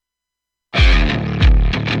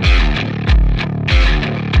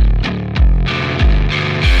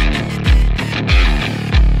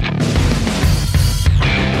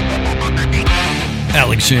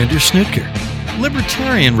Alexander Snitker,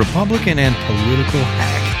 libertarian, Republican, and political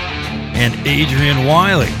hack, and Adrian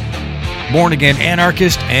Wiley, born-again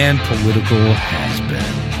anarchist and political has-been.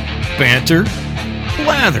 Banter,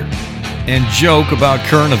 blather, and joke about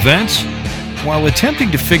current events while attempting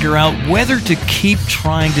to figure out whether to keep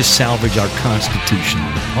trying to salvage our constitutional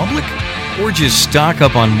republic or just stock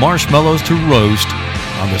up on marshmallows to roast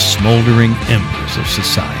on the smoldering embers of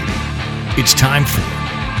society. It's time for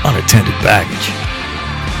Unattended Baggage.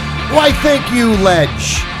 Why, thank you, Ledge.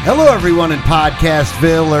 Hello, everyone in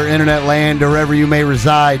Podcastville or Internet Land or wherever you may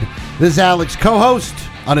reside. This is Alex, co-host,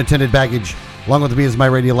 Unattended Baggage. Along with me is my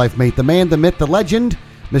radio life mate, the man, the myth, the legend,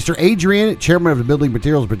 Mr. Adrian, chairman of the Building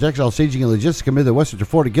Materials Projectile Staging and Logistics Committee of the Western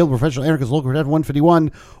Florida Guild of Professional Anarchists, Local Protect 151.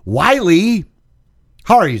 Wiley,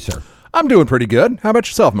 how are you, sir? I'm doing pretty good. How about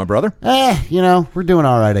yourself, my brother? We're doing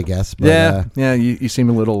all right, I guess. But, You seem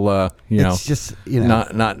a little, it's just,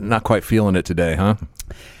 not quite feeling it today, huh?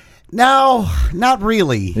 No, not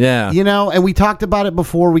really. Yeah. And we talked about it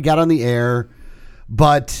before we got on the air,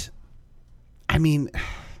 but, I mean,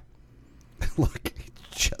 look,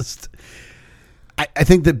 I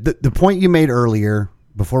think that the point you made earlier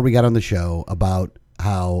before we got on the show about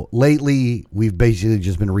how lately we've basically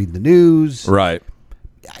just been reading the news. Right.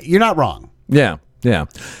 You're not wrong. Yeah.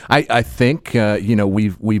 I think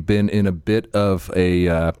we've been in a bit of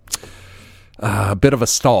a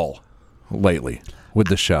stall lately with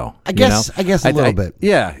the show. I guess a little bit.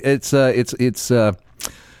 Yeah, it's I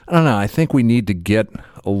don't know. I think we need to get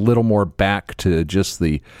a little more back to just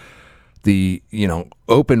the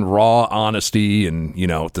open, raw honesty and,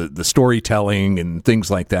 the storytelling and things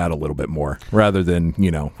like that a little bit more rather than,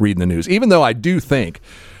 reading the news. Even though I do think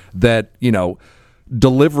that,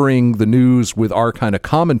 delivering the news with our kind of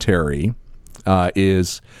commentary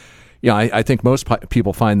is, I think most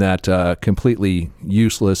people find that completely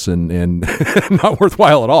useless and not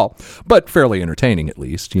worthwhile at all, but fairly entertaining at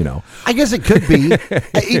least, I guess it could be.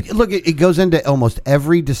 It goes into almost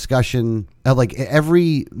every discussion, like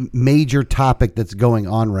every major topic that's going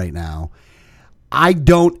on right now. I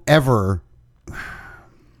don't want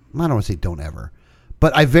to say don't ever,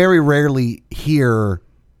 but I very rarely hear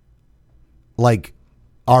like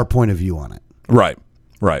our point of view on it. Right.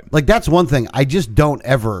 Like that's one thing. I just don't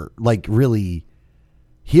ever like really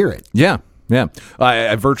hear it. Yeah.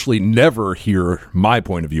 I virtually never hear my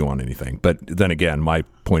point of view on anything. But then again, my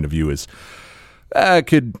point of view is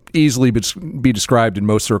could easily be described in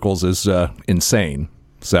most circles as insane.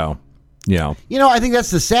 So, I think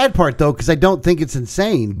that's the sad part though, because I don't think it's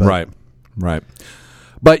insane. But. Right.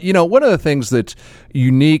 But one of the things that's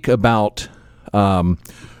unique about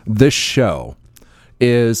this show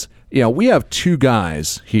is, we have two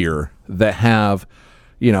guys here that have,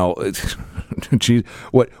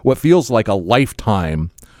 what feels like a lifetime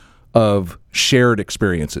of shared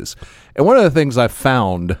experiences. And one of the things I've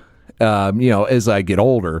found, as I get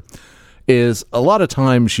older, is a lot of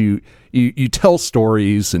times you tell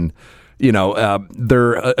stories and,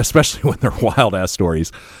 they're, especially when they're wild ass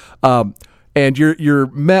stories, and you're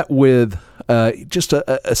met with just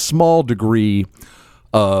a small degree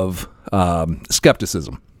of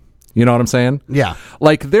skepticism. You know what I'm saying? Yeah.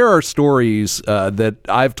 Like there are stories that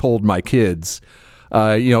I've told my kids,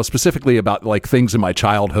 specifically about like things in my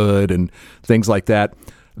childhood and things like that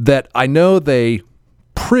I know they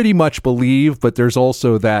pretty much believe, but there's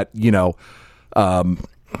also that,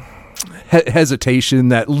 hesitation,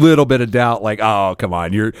 that little bit of doubt, like, oh, come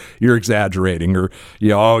on, you're exaggerating, or,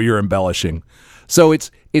 you're embellishing. So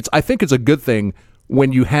I think it's a good thing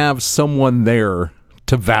when you have someone there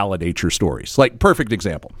to validate your stories. Like, perfect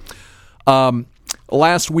example.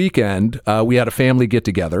 Last weekend, we had a family get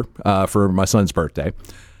together for my son's birthday,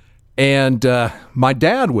 and my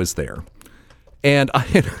dad was there. And I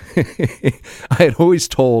had always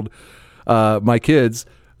told my kids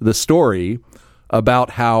the story about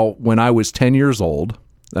how when I was 10 years old,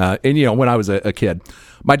 and when I was a kid,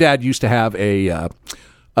 my dad used to have a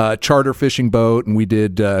charter fishing boat, and we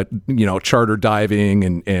did charter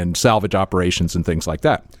diving and salvage operations and things like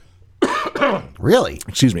that. Really?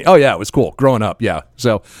 Excuse me. Oh yeah, it was cool growing up. Yeah.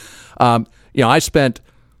 So, I spent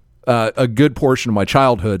a good portion of my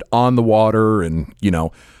childhood on the water, and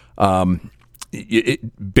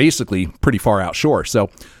it basically pretty far outshore. So,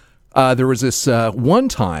 there was this one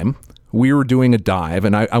time we were doing a dive,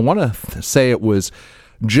 and I want to say it was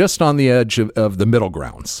just on the edge of the middle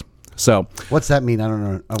grounds. So what's that mean? I don't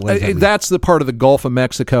know. What does that mean? That's the part of the Gulf of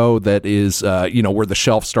Mexico that is, where the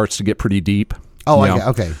shelf starts to get pretty deep. Oh,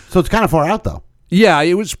 okay. So it's kind of far out, though. Yeah,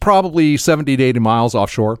 it was probably 70 to 80 miles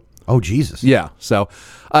offshore. Oh, Jesus. Yeah. So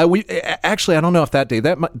we actually, I don't know if that day,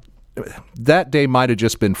 that that day might have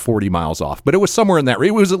just been 40 miles off, but it was somewhere in that.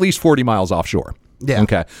 It was at least 40 miles offshore. Yeah.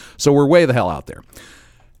 Okay. So we're way the hell out there.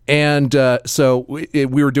 And so we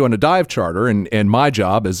were doing a dive charter, and my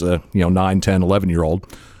job as a 9, 10,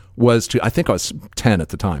 11-year-old was to, I think I was 10 at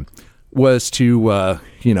the time, was to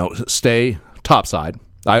stay topside.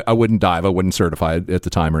 I wouldn't dive. I wasn't certified at the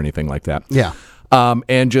time or anything like that. Yeah.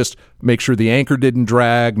 And just make sure the anchor didn't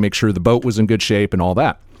drag, make sure the boat was in good shape and all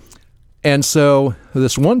that. And so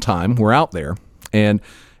this one time we're out there and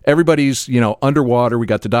everybody's, underwater. We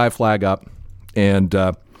got the dive flag up, and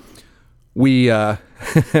we all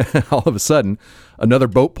of a sudden another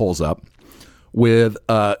boat pulls up with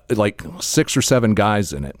like 6 or 7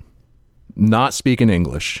 guys in it, not speaking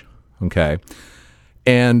English. Okay.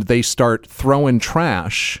 And they start throwing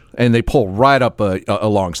trash, and they pull right up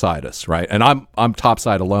alongside us, right? And I'm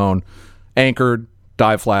topside alone, anchored,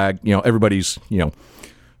 dive flag. Everybody's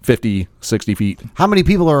 50, 60 feet. How many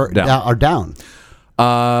people are down?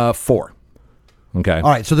 4. Okay. All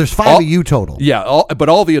right, so there's 5 of you total. Yeah, but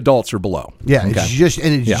all the adults are below. Yeah, okay?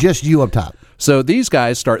 it's just you up top. So these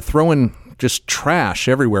guys start throwing just trash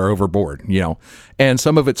everywhere overboard, and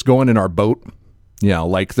some of it's going in our boat.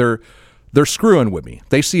 Like they're screwing with me.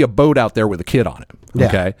 They see a boat out there with a kid on it. Yeah.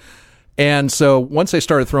 Okay. And so once they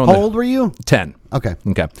started throwing How old were you? 10. Okay.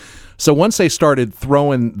 Okay. So once they started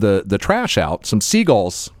throwing the trash out, some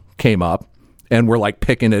seagulls came up and were like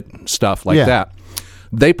picking at stuff like that.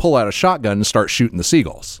 They pull out a shotgun and start shooting the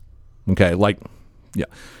seagulls. Okay.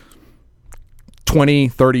 20,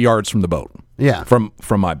 30 yards from the boat. Yeah. From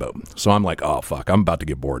my boat. So I'm like, oh fuck, I'm about to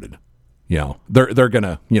get boarded. They're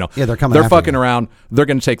gonna, they're coming. They're after fucking you. around. They're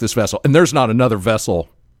gonna take this vessel, and there's not another vessel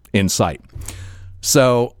in sight.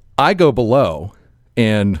 So I go below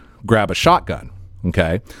and grab a shotgun,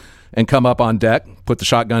 okay, and come up on deck, put the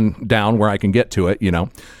shotgun down where I can get to it,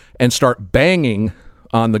 and start banging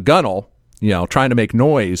on the gunnel, trying to make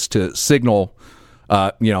noise to signal,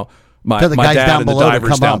 my dad and the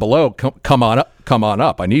divers down below, come on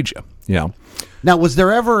up. I need you. Now, was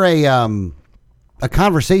there ever a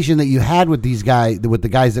conversation that you had with these guys, with the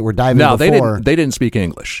guys that were diving before? They didn't speak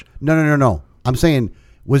English. No. I'm saying,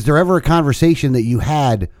 was there ever a conversation that you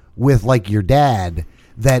had with like your dad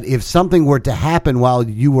that if something were to happen while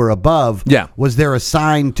you were above, was there a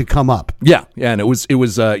sign to come up? Yeah, and it was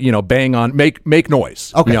bang on, make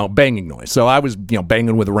noise, banging noise. So I was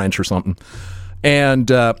banging with a wrench or something,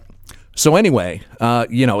 and so anyway,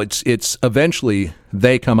 it's eventually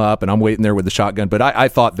they come up and I'm waiting there with the shotgun, but I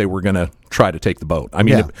thought they were gonna try to take the boat. I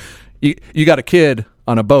mean, you got a kid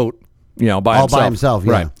on a boat, by himself,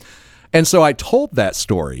 yeah. Right? And so I told that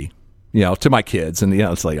story, to my kids, and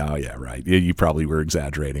it's like, oh yeah, right, you probably were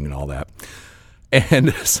exaggerating and all that.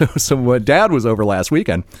 And so when Dad was over last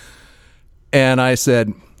weekend, and I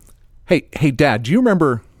said, hey, Dad, do you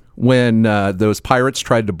remember when those pirates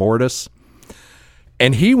tried to board us?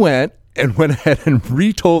 And he went ahead and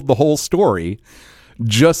retold the whole story,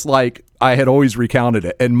 just like I had always recounted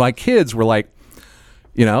it. And my kids were like,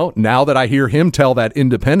 now that I hear him tell that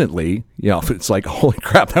independently, it's like, holy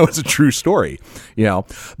crap, that was a true story.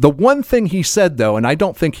 The one thing he said, though, and I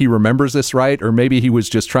don't think he remembers this right, or maybe he was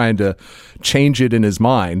just trying to change it in his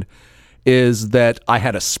mind, is that I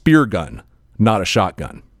had a spear gun, not a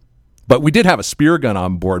shotgun. But we did have a spear gun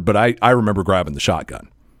on board, but I remember grabbing the shotgun.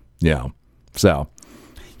 So.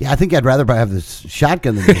 Yeah, I think I'd rather have the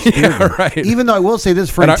shotgun than the spear gun. Right. Even though I will say this,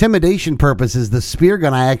 for intimidation purposes, the spear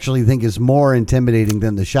gun I actually think is more intimidating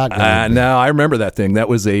than the shotgun. No, I remember that thing. That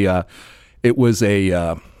was a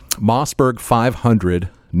Mossberg 500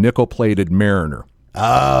 nickel-plated Mariner.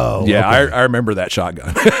 Oh, yeah, okay. I remember that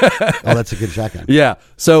shotgun. Oh, that's a good shotgun. Yeah.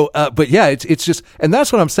 So, but yeah, it's just, and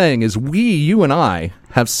that's what I'm saying is you and I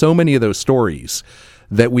have so many of those stories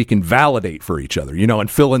that we can validate for each other, and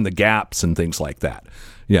fill in the gaps and things like that.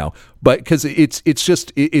 But because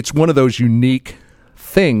it's one of those unique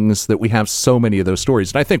things that we have so many of those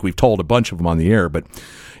stories, and I think we've told a bunch of them on the air. But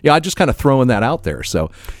I just kind of throwing that out there. So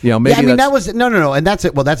maybe. Yeah, I mean that was no, and that's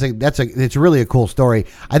it. Well, it's really a cool story.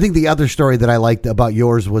 I think the other story that I liked about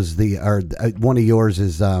yours was one of yours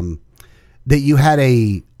is that you had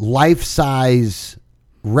a life-size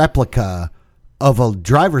replica of a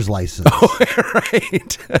driver's license,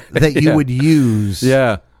 right? That you would use,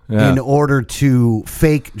 in order to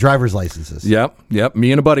fake driver's licenses. Yep.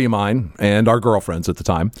 Me and a buddy of mine and our girlfriends at the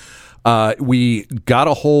time, we got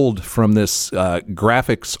a hold from this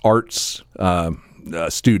graphics arts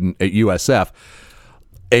student at USF,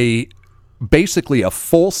 basically a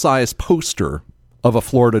full-size poster of a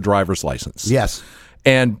Florida driver's license. Yes.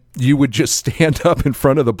 And you would just stand up in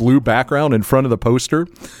front of the blue background in front of the poster,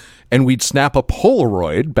 and we'd snap a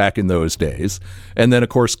Polaroid back in those days, and then, of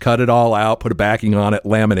course, cut it all out, put a backing on it,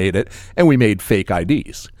 laminate it, and we made fake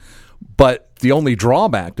IDs. But the only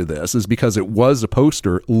drawback to this is because it was a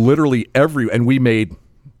poster, literally and we made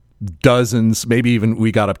dozens, maybe even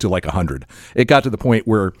we got up to like 100. It got to the point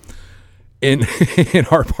where in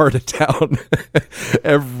our part of town,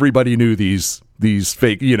 everybody knew these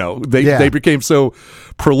fake, they became so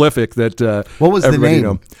prolific that what was the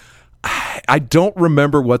name? I don't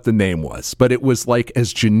remember what the name was, but it was like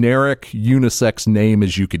as generic unisex name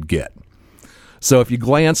as you could get. So if you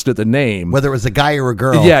glanced at the name, whether it was a guy or a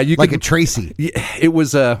girl, a Tracy, it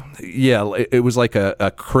was it was like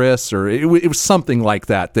a Chris, or it was something like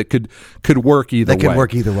that could work either way. That could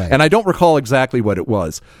work either way. And I don't recall exactly what it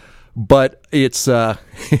was, but it's that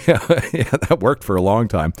worked for a long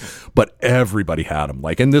time. But everybody had them,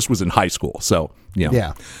 and this was in high school, so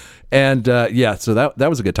yeah. And so that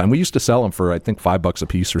was a good time. We used to sell them for I think $5 a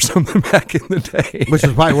piece or something back in the day, which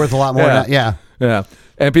was probably worth a lot more. Yeah.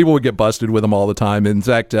 And people would get busted with them all the time. In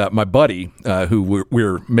fact, my buddy, who we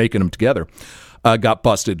were making them together, got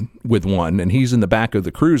busted with one, and he's in the back of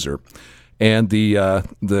the cruiser. And the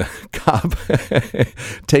cop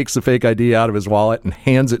takes the fake ID out of his wallet and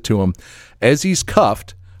hands it to him as he's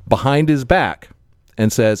cuffed behind his back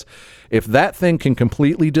and says, "If that thing can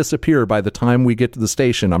completely disappear by the time we get to the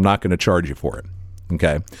station, I'm not going to charge you for it."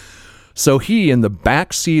 Okay. So he, in the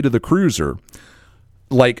back seat of the cruiser,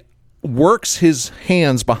 works his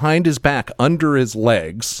hands behind his back under his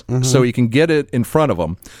legs so he can get it in front of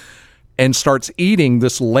him, and starts eating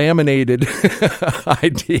this laminated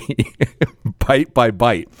ID bite by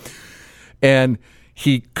bite. And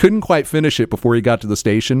he couldn't quite finish it before he got to the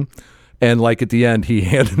station. And at the end, he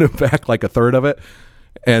handed him back a third of it.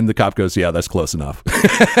 And the cop goes, "Yeah, that's close enough."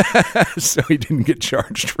 So he didn't get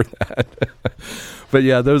charged for that. But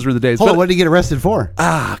yeah, those were the days. Hold on, what did he get arrested for?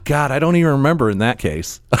 God, I don't even remember in that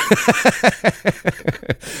case.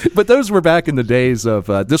 But those were back in the days of,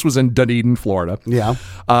 this was in Dunedin, Florida. Yeah.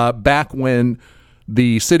 Back when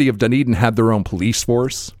the city of Dunedin had their own police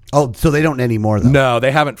force. Oh, so they don't anymore, though? No,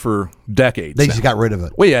 they haven't for decades. They just got rid of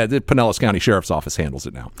it. Well, yeah, the Pinellas County Sheriff's Office handles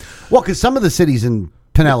it now. Well, because some of the cities in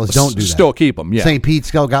Pinellas don't do that. Still keep them, yeah. St. Pete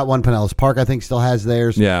still got one. Pinellas Park, I think, still has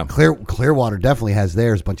theirs. Yeah. Clearwater definitely has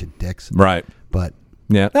theirs. Bunch of dicks. Right. But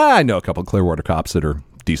yeah, I know a couple of Clearwater cops that are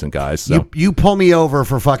decent guys. So. You pull me over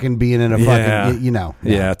for fucking being in a fucking,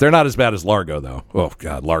 Yeah, they're not as bad as Largo, though. Oh,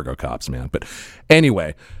 God, Largo cops, man. But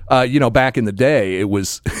anyway, back in the day, it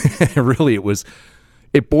was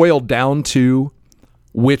it boiled down to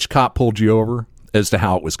which cop pulled you over as to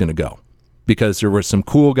how it was going to go. Because there were some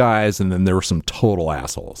cool guys and then there were some total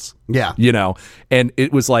assholes. Yeah. And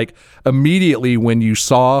it was immediately when you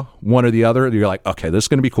saw one or the other, you're like, okay, this is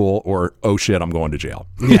going to be cool, or, oh shit, I'm going to jail.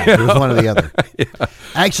 Yeah, it was one or the other. Yeah.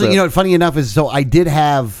 Actually, funny enough is, so I did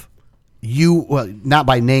have you, well, not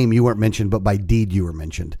by name you weren't mentioned, but by deed you were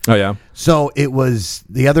mentioned. Oh, yeah. So it was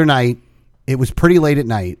the other night, it was pretty late at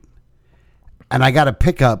night, and I got a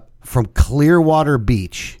pickup from Clearwater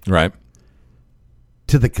Beach. Right.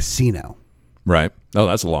 To the casino. Right. Oh,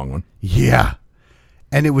 that's a long one. Yeah.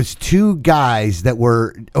 And it was two guys that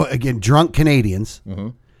were, again, drunk Canadians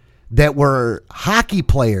that were hockey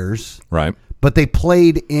players. Right. But they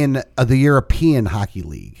played in the European Hockey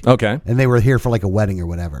League. Okay. And they were here for a wedding or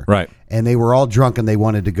whatever. Right. And they were all drunk and they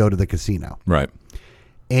wanted to go to the casino. Right.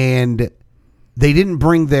 And they didn't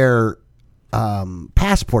bring their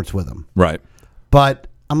passports with them. Right. But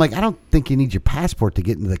I'm like, I don't think you need your passport to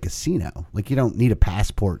get into the casino. You don't need a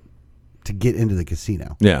passport to get into the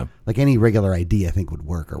casino. Yeah. Any regular ID, I think, would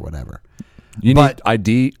work or whatever. You need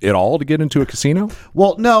ID at all to get into a casino?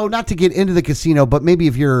 Well, no, not to get into the casino, but maybe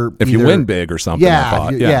if you win big or something.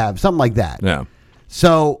 Yeah, something like that. Yeah.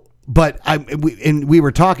 So, but we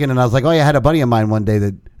were talking, and I was like, oh, yeah, I had a buddy of mine one day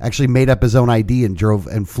that actually made up his own ID and drove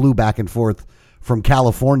and flew back and forth from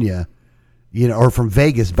California, or from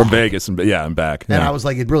Vegas back. From Vegas and back. And I was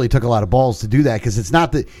like, it really took a lot of balls to do that, because it's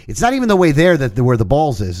not even the way there where the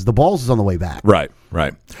balls is. The balls is on the way back. Right.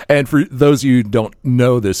 And for those of you who don't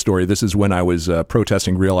know this story, this is when I was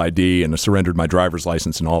protesting Real ID and surrendered my driver's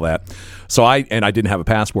license and all that. So I didn't have a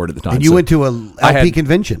passport at the time. And you went to a LP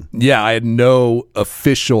convention. Yeah, I had no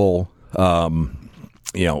official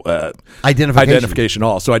identification at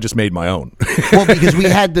all. So I just made my own. Well, because we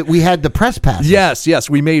had the press passes. Yes,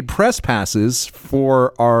 we made press passes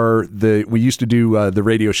for we used to do the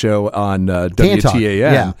radio show on WTAN.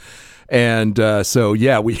 Yeah. And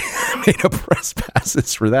we made up press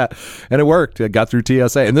passes for that, and it worked. It got through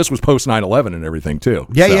TSA, and this was post 9/11 and everything too.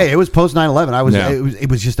 Yeah, it was post 9/11. It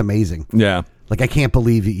was just amazing. Yeah, I can't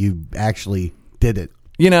believe that you actually did it.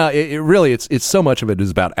 It really, it's so much of it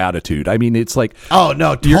is about attitude. I mean, it's like, oh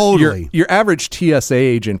no, totally. Your average TSA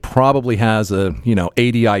agent probably has a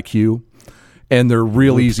 80 IQ, and they're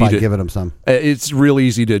real easy to giving them some. It's real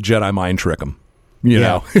easy to Jedi mind trick them. You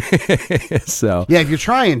know, so yeah, if you're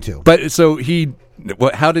trying to. But so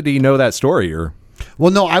how did he know that story? Or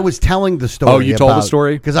well, no, I was telling the story. Oh, you told the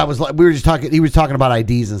story because I was like, we were just talking. He was talking about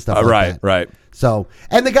IDs and stuff. Like that. Right. So,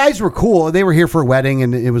 and the guys were cool. They were here for a wedding,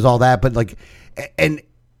 and it was all that. But like, the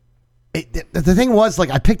thing was,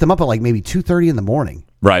 like, I picked them up at like maybe 2:30 in the morning.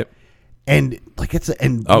 Right. And like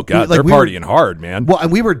oh god, they're partying hard, man. Well,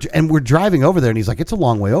 and we're driving over there, and he's like, "It's a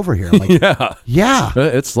long way over here." I'm like, yeah,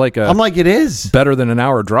 it's like I'm like, it is better than an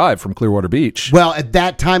hour drive from Clearwater Beach. Well, at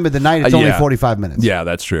that time of the night, it's only 45 minutes. Yeah,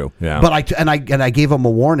 that's true. Yeah, but I gave them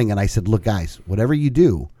a warning, and I said, "Look, guys, whatever you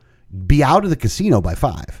do, be out of the casino by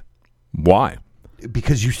 5." Why?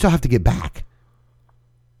 Because you still have to get back.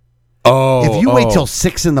 Oh, if you wait till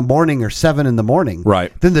 6 in the morning or 7 in the morning,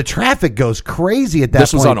 right, then the traffic goes crazy at that point.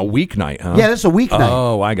 This was on a weeknight, huh? Yeah, this is a weeknight.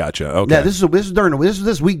 Oh, I gotcha. Okay. Yeah, this is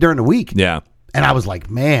this week during the week. Yeah. And I was like,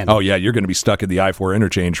 man. Oh, yeah, you're going to be stuck at the I-4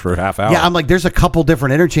 interchange for a half hour. Yeah, I'm like, there's a couple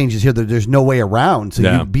different interchanges here that there's no way around. So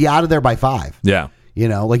you be out of there by 5. Yeah.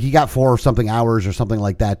 Like you got 4 or something hours or something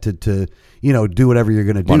like that to do whatever you're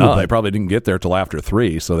going to do. Well, no, they probably didn't get there till after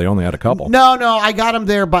 3, so they only had a couple. No, I got them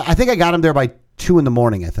there I think I got them there by 2 in the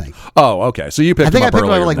morning, I think. Oh, okay. So you picked them up I picked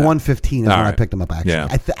them up like 1:15 is when I picked them up, actually. Yeah.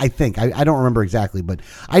 I think. I don't remember exactly, but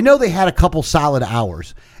I know they had a couple solid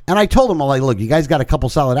hours. And I told them, I'm like, look, you guys got a couple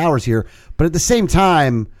solid hours here, but at the same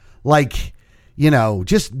time, like,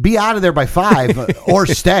 just be out of there by 5 or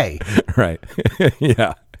stay. Right.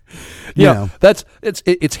 Yeah. Yeah.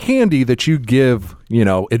 It's handy that you give,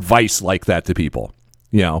 advice like that to people.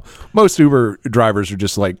 Most Uber drivers are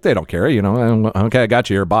just like, they don't care, okay, I got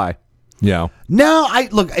you here, bye. Yeah. No,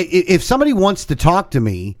 if somebody wants to talk to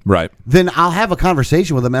me, right, then I'll have a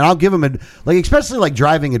conversation with them, and I'll give them especially like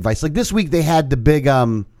driving advice. Like this week they had the big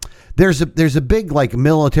there's a big like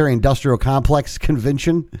military industrial complex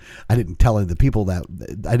convention. I didn't tell the people that.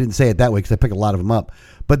 I didn't say it that way because I picked a lot of them up.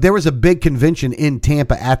 But there was a big convention in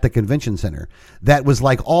Tampa at the convention center that was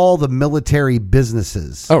like all the military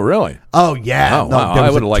businesses. Oh, really? Oh, yeah. Oh, wow. I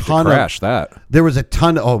would have liked to crash that. There was a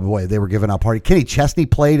ton of, oh boy, they were giving out party. Kenny Chesney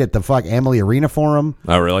played at the Amalie Arena for him.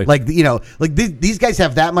 Oh, really? Like, these guys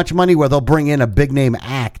have that much money where they'll bring in a big name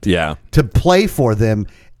act to play for them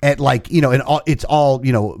at and it's all,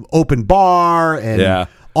 open bar and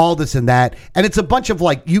all this and that. And it's a bunch of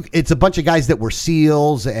it's a bunch of guys that were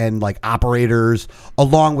SEALs and like operators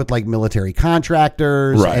along with like military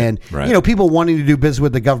contractors and people wanting to do business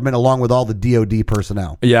with the government along with all the DOD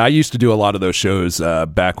personnel. Yeah, I used to do a lot of those shows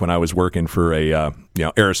back when I was working for a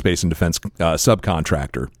aerospace and defense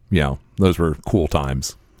subcontractor. Those were cool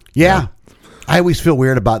times. Yeah. I always feel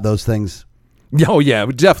weird about those things. Oh yeah,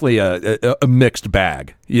 definitely a mixed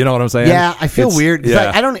bag. You know what I'm saying? Yeah, I feel weird.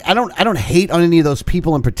 Yeah. I don't hate on any of those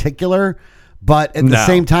people in particular, but at the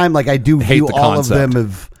same time, like I do view all of them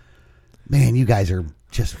of, man, you guys are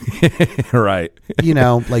just right.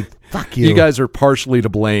 Like fuck you. You guys are partially to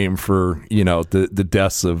blame for the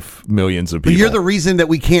deaths of millions of people. But you're the reason that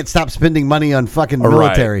we can't stop spending money on fucking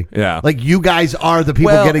military. Right. Yeah, like you guys are the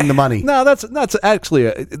people getting the money. No, that's actually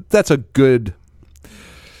that's a good.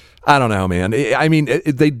 I don't know, man. I mean,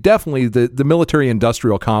 they definitely, the military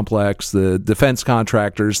industrial complex, the defense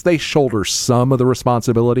contractors, they shoulder some of the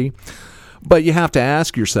responsibility. But you have to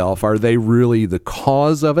ask yourself, are they really the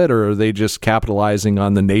cause of it, or are they just capitalizing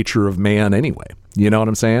on the nature of man anyway? You know what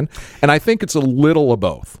I'm saying? And I think it's a little of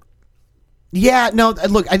both. Yeah, no,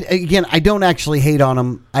 look, I don't actually hate on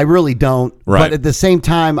them. I really don't. Right. But at the same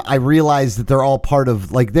time, I realize that they're all part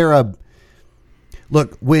of, like,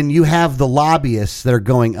 look, when you have the lobbyists that are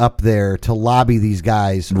going up there to lobby these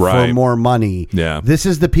guys for more money, this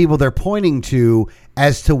is the people they're pointing to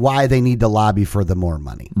as to why they need to lobby for the more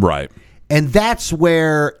money. Right. And that's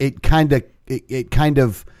where it kind of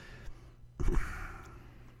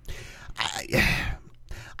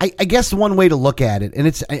I guess one way to look at it,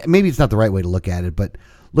 and maybe it's not the right way to look at it, but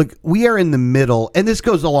look, we are in the middle, and this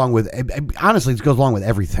goes along with, honestly, this goes along with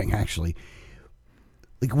everything, actually.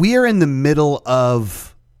 Like, we are in the middle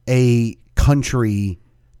of a country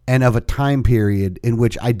and of a time period in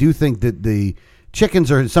which I do think that the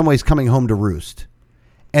chickens are in some ways coming home to roost.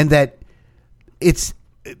 And that it's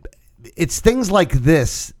things like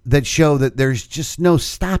this that show that there's just no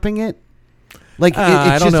stopping it. Like,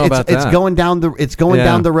 I don't know about that. It's going down the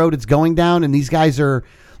road. It's going down. And these guys are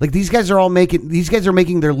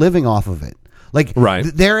making their living off of it. Like,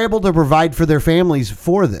 they're able to provide for their families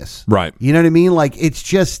for this. Right. You know what I mean? Like, it's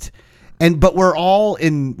just, but we're all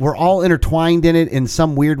intertwined in it in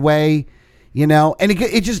some weird way, you know. And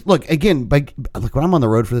it just look when I'm on the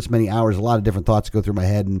road for this many hours, a lot of different thoughts go through my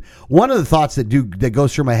head, and one of the thoughts that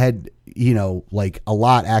goes through my head, you know, like a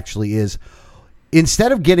lot actually is,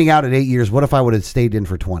 instead of getting out at 8 years, what if I would have stayed in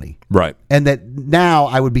for 20? Right. And that now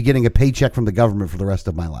I would be getting a paycheck from the government for the rest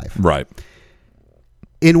of my life. Right.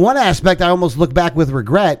 In one aspect, I almost look back with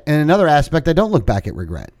regret, and in another aspect, I don't look back at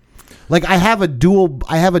regret. Like I have a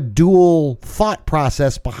dual thought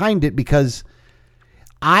process behind it, because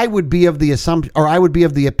I would be of the assumption, or I would be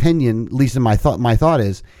of the opinion, at least in my thought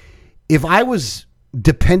is, if I was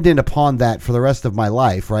dependent upon that for the rest of my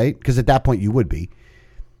life, right? Because at that point you would be,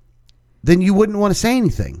 then you wouldn't want to say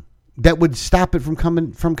anything that would stop it from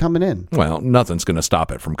coming in. Well, nothing's going to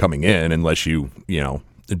stop it from coming in unless you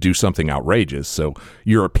do something outrageous. So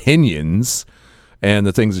your opinions and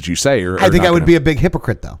the things that you say are. I think I would be a big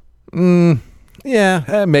hypocrite, though.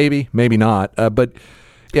 Yeah, maybe not. But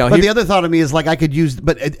the other thought of me is like I could use.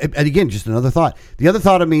 But and again, just another thought. The other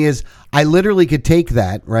thought of me is I literally could take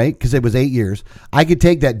that, right? Because it was 8 years. I could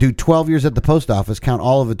take that, do 12 years at the post office, count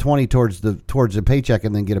all of it 20 towards the paycheck,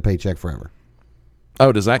 and then get a paycheck forever.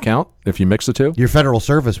 Oh, does that count if you mix the two? Your federal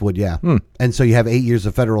service would, yeah. And so you have 8 years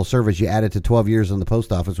of federal service. You add it to 12 years in the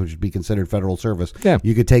post office, which would be considered federal service. Yeah.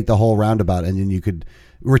 You could take the whole roundabout, and then you could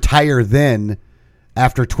retire then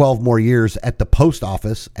after 12 more years at the post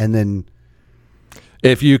office, and then...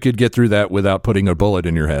 If you could get through that without putting a bullet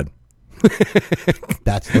in your head.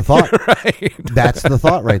 That's the thought. Right. That's the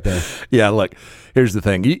thought right there. Yeah, look, here's the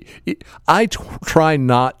thing. I try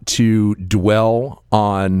not to dwell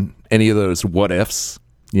on any of those what ifs.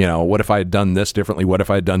 You know, what if I had done this differently? What if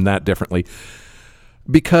I had done that differently?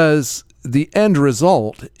 Because the end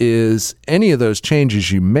result is any of those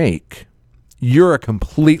changes you make, you're a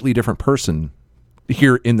completely different person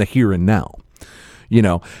here in the here and now. You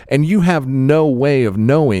know, and you have no way of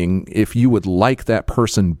knowing if you would like that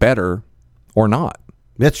person better or not.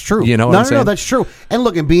 That's true. You know what I'm saying? No, that's true. And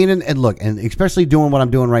look, and especially doing what I'm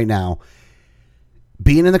doing right now,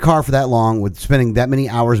 being in the car for that long, with spending that many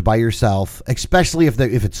hours by yourself, especially if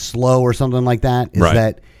it's slow or something like that, is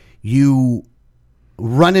that you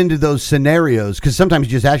run into those scenarios, because sometimes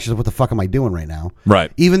you just ask yourself, what the fuck am I doing right now? Right.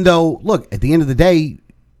 Even though, look, at the end of the day,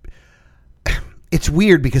 it's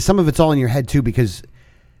weird because some of it's all in your head too, because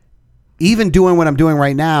even doing what I'm doing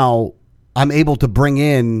right now, I'm able to bring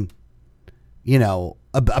in, you know,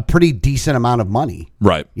 a pretty decent amount of money.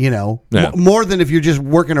 Right. You know, more than if you're just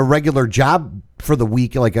working a regular job for the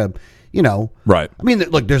week, like right. I mean,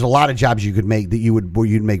 look, there's a lot of jobs you could make where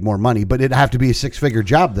you'd make more money, but it'd have to be a 6-figure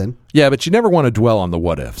job then. Yeah, but you never want to dwell on the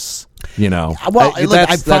what ifs, you know. Well, I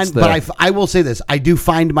will say this. I do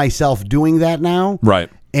find myself doing that now. Right.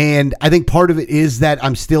 And I think part of it is that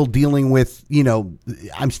I'm still dealing with,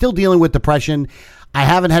 depression. I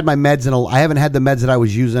haven't had my meds I haven't had the meds that I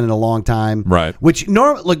was using in a long time. Right. Which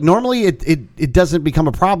normally it doesn't become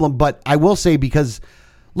a problem, but I will say, because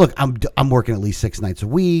look, I'm working at least 6 nights a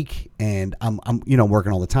week, and I'm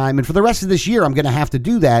working all the time. And for the rest of this year, I'm going to have to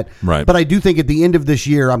do that. Right. But I do think at the end of this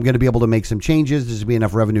year, I'm going to be able to make some changes. There's going to be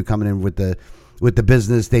enough revenue coming in with the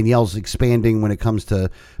business. Danielle's expanding when it comes to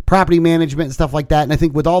property management and stuff like that. And I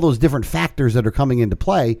think with all those different factors that are coming into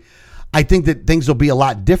play, I think that things will be a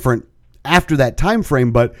lot different after that time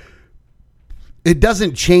frame, but it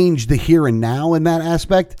doesn't change the here and now in that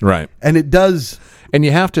aspect. Right. And it does. And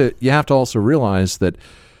you have to also realize that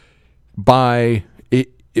by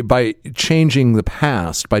changing the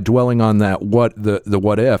past, by dwelling on that what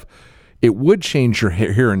if, it would change your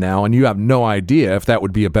here and now, and you have no idea if that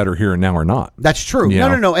would be a better here and now or not. That's true.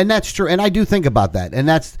 No, and that's true. And I do think about that. And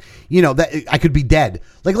that's, that I could be dead.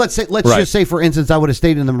 Like, let's just say, for instance, I would have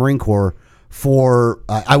stayed in the Marine Corps for,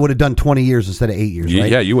 I would have done 20 years instead of 8 years,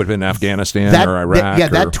 right? Yeah, you would have been in Afghanistan or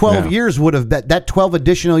Iraq. That 12 years would have, that 12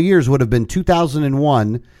 additional years would have been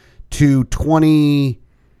 2001 to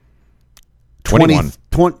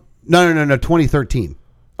 2013.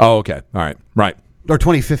 Oh, okay. All right. Right. Or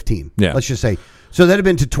 2015. Yeah. Let's just say. So that'd have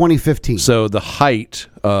been to 2015. So the height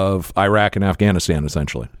of Iraq and Afghanistan,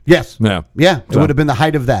 essentially. Yes. Yeah. Yeah. It would have been the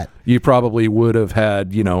height of that. You probably would have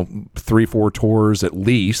had, 3-4 tours at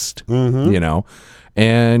least,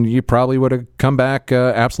 and you probably would have come back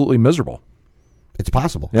absolutely miserable. It's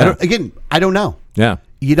possible. Yeah. I don't know. Yeah.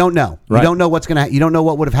 You don't know. Right. You don't know what's going to, you don't know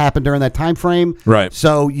what would have happened during that time frame. Right.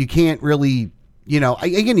 So you can't really, you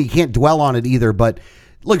can't dwell on it either, but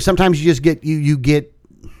look, sometimes you just get, you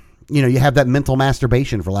have that mental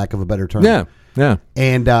masturbation, for lack of a better term. Yeah. Yeah.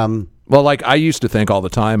 And, well, like I used to think all the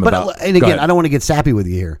time about, and again, I don't want to get sappy with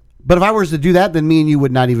you here, but if I was to do that, then me and you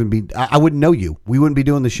would not even be, I wouldn't know you. We wouldn't be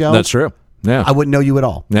doing the show. That's true. Yeah. I wouldn't know you at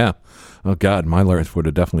all. Yeah. Oh, God, my life would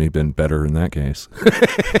have definitely been better in that case.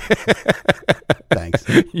 Thanks.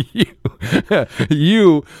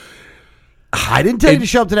 you I didn't tell you to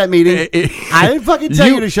show up to that meeting. I didn't fucking tell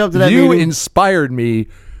you to show up to that meeting. You inspired me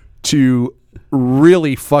to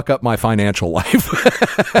really fuck up my financial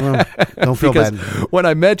life. Well, don't feel because bad. when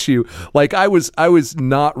I met you, like I was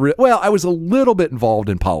not I was a little bit involved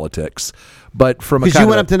in politics, but from Because you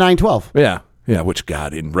went up to 912. Yeah, which,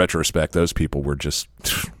 God, in retrospect, those people were just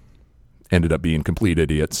ended up being complete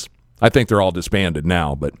idiots. I think they're all disbanded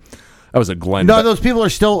now, but I was a Glenn. No, those people are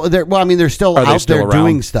still there. Well, I mean, they're still Are they out still there around?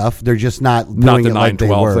 doing stuff. They're just not doing the it like they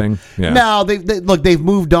 9/12 were. thing? Yeah. No, look, they've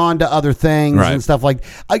moved on to other things Right. and stuff like.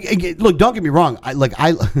 Look, don't get me wrong. I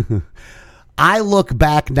look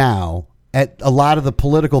back now at a lot of the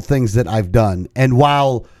political things that I've done, and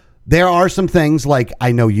while there are some things like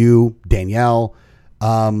I know you, Danielle,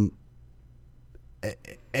 and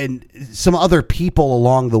some other people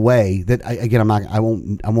along the way that I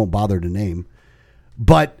won't bother to name,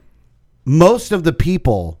 but most of the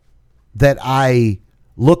people that I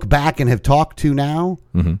look back and have talked to now,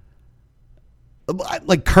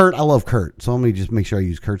 like Kurt, I love Kurt, so let me just make sure I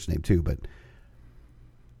use Kurt's name too. But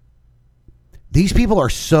these people are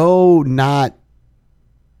so not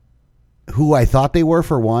who I thought they were,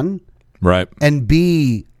 for one, Right. and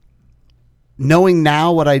B, knowing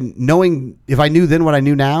if I knew then what I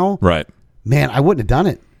knew now, Right. man, I wouldn't have done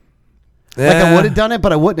it. Like I would have done it,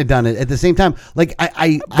 but I wouldn't have done it at the same time. Like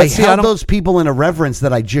I held those people in a reverence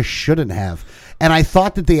that I just shouldn't have, and I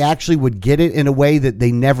thought that they actually would get it in a way that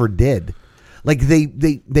they never did. Like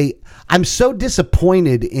they I'm so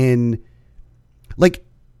disappointed in, like,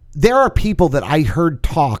 there are people that I heard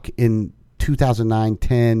talk in 2009,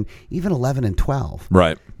 10, even 11 and 12,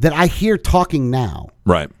 Right. that I hear talking now,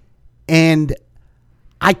 Right. and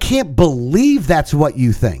I can't believe that's what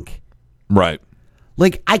you think. Right.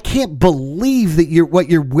 Like, I can't believe that what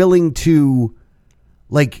you're willing to,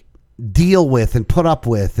 like, deal with and put up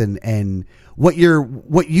with, and what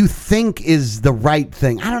you think is the right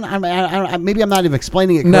thing. I don't know. Maybe I'm not even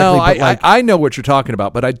explaining it correctly. No, but I know what you're talking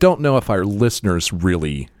about, but I don't know if our listeners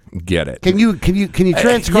really get it. Can you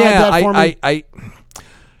transcribe that for me?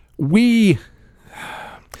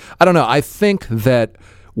 I don't know. I think that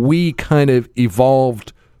we kind of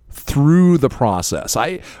evolved through the process.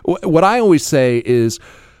 What I always say is,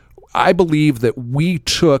 I believe that we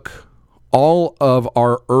took all of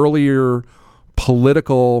our earlier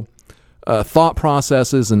political thought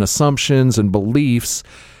processes and assumptions and beliefs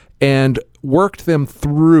and worked them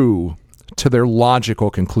through to their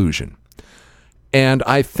logical conclusion. And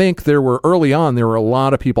I think early on, there were a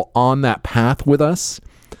lot of people on that path with us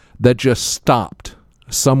that just stopped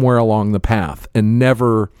somewhere along the path and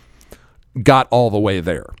never got all the way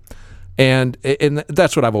there. And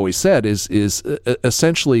that's what I've always said is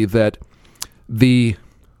essentially that the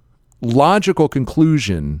logical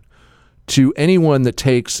conclusion to anyone that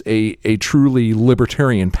takes a truly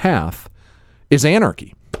libertarian path is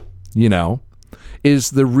anarchy,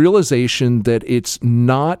 is the realization that it's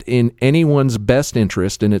not in anyone's best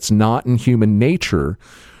interest and it's not in human nature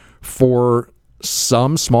for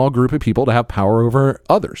some small group of people to have power over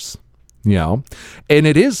others, and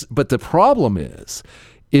it is, but the problem is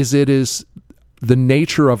it is the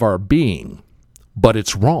nature of our being, but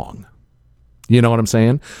it's wrong. You know what I'm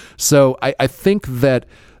saying? So I think that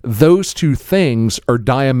those two things are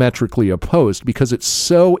diametrically opposed because it's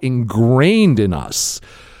so ingrained in us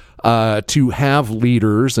to have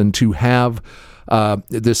leaders and to have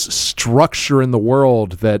this structure in the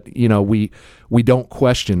world that we don't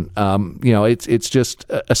question. It's just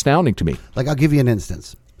astounding to me. Like, I'll give you an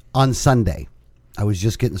instance. On Sunday, I was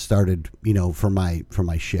just getting started, for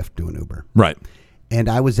my shift doing Uber. Right. And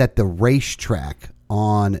I was at the racetrack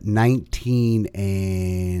on 19,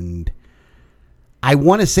 and I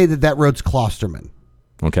want to say that road's Klosterman.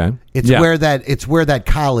 Okay. It's where that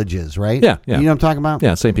college is, right? Yeah. You know what I'm talking about?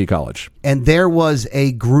 Yeah, St. Pete College. And there was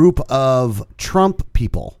a group of Trump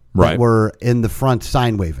people that were in the front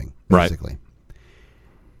sign waving, basically. Right.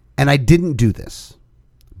 And I didn't do this,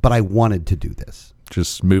 but I wanted to do this.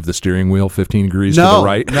 Just move the steering wheel 15 degrees to the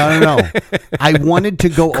right? No. I wanted to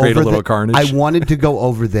go Create a little carnage. I wanted to go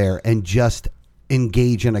over there and just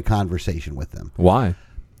engage in a conversation with them. Why?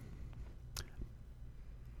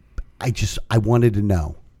 I wanted to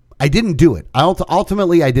know. I didn't do it.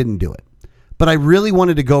 Ultimately, I didn't do it. But I really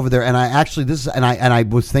wanted to go over there, and I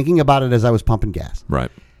was thinking about it as I was pumping gas. Right.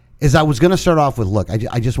 Is I was going to start off with, look,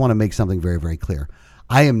 I just want to make something very, very clear.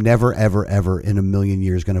 I am never, ever, ever in a million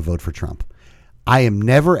years going to vote for Trump. I am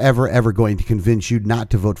never, ever, ever going to convince you not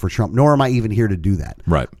to vote for Trump, nor am I even here to do that.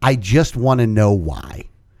 Right. I just want to know why.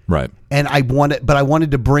 Right. And I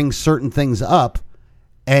wanted to bring certain things up,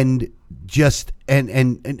 and just and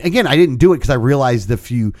again, I didn't do it because I realized the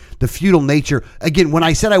futile nature. Again, when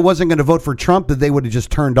I said I wasn't going to vote for Trump, that they would have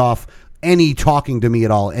just turned off any talking to me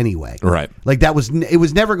at all anyway. Right. Like it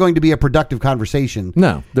was never going to be a productive conversation.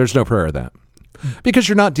 No, there's no prayer of that. Because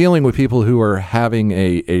you're not dealing with people who are having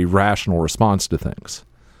a rational response to things.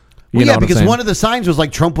 Because one of the signs was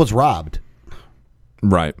like Trump was robbed.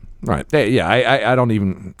 Right. Yeah, I don't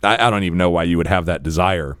even know why you would have that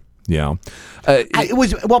desire.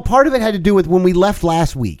 Part of it had to do with when we left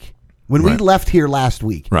last week. When we left here last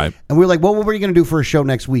week, right? And we were like, "Well, what are you going to do for a show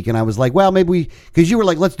next week?" And I was like, "Well, maybe because you were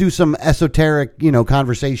like, let's do some esoteric,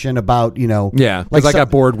 conversation about, yeah." Like I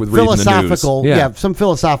got bored with reading philosophical, the news. Some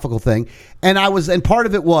philosophical thing. And part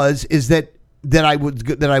of it was that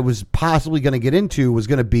I was possibly going to get into was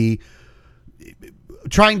going to be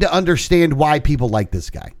trying to understand why people like this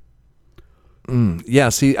guy. Yeah.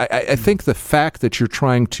 See, I think the fact that you're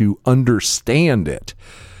trying to understand it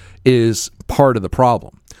is part of the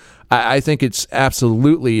problem. I think it's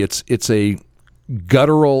absolutely it's a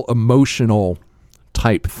guttural, emotional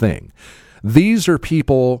type thing. These are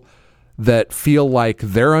people that feel like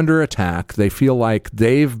they're under attack. They feel like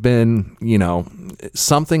they've been,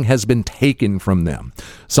 something has been taken from them.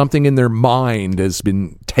 Something in their mind has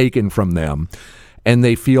been taken from them. And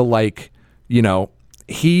they feel like,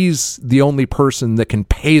 he's the only person that can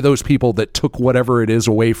pay those people that took whatever it is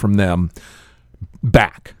away from them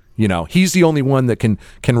back. He's the only one that can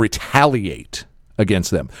retaliate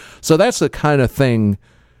against them. So that's the kind of thing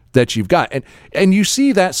that you've got. And you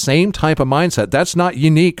see that same type of mindset. That's not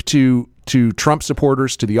unique to Trump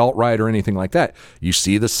supporters, to the alt-right or anything like that. You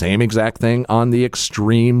see the same exact thing on the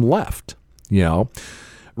extreme left.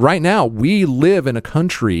 Right now, we live in a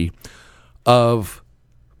country of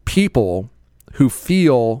people who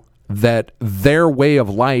feel that their way of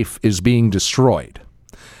life is being destroyed.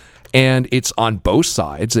 And it's on both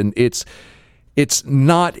sides, and it's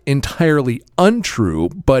not entirely untrue,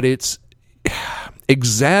 but it's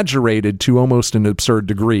exaggerated to almost an absurd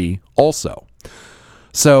degree also.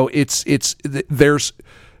 So there's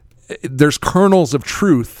kernels of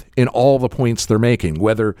truth in all the points they're making,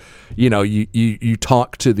 whether you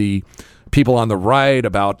talk to the people on the right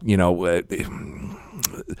about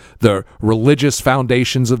the religious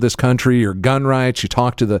foundations of this country or gun rights. You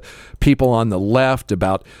talk to the people on the left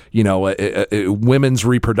about, women's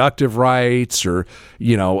reproductive rights or,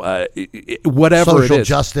 whatever social it is.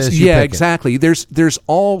 Justice. Yeah, exactly. There's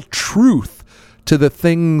all truth to the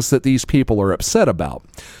things that these people are upset about.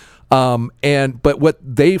 But what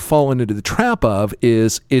they've fallen into the trap of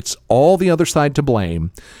is it's all the other side to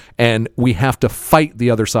blame, and we have to fight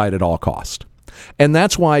the other side at all cost. And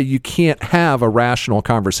that's why you can't have a rational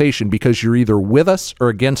conversation, because you're either with us or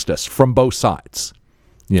against us from both sides.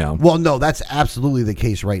 Well, no, that's absolutely the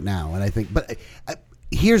case right now. And I think, but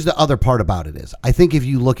here's the other part about it is, I think if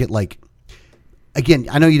you look at again,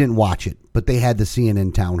 I know you didn't watch it, but they had the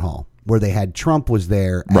CNN town hall where they had Trump was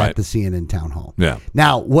there at the CNN town hall. Yeah.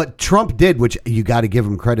 Now, what Trump did, which you got to give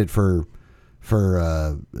him credit for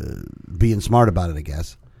being smart about it, I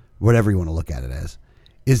guess, whatever you want to look at it as,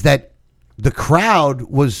 is that the crowd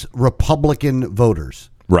was Republican voters.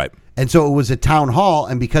 Right. And so it was a town hall,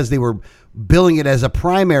 and because they were billing it as a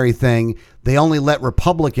primary thing, they only let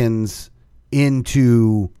Republicans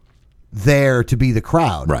into there to be the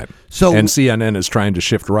crowd. Right. So, and CNN is trying to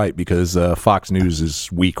shift right because Fox News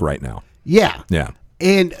is weak right now. Yeah. Yeah.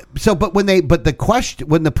 And so, when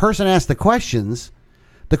the person asked the questions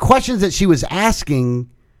that she was asking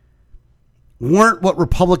weren't what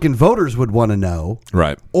Republican voters would want to know,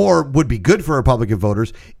 right, or would be good for Republican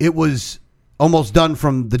voters. It was almost done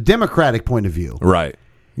from the Democratic point of view, right?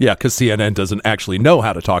 Yeah, because CNN doesn't actually know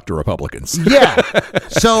how to talk to Republicans. Yeah,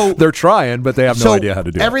 so they're trying, but they have no idea how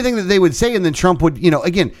to do everything that they would say, and then Trump would,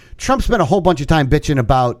 again, Trump spent a whole bunch of time bitching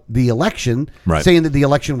about the election, right, saying that the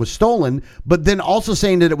election was stolen, but then also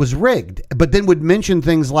saying that it was rigged, but then would mention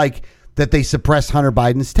things like that they suppressed Hunter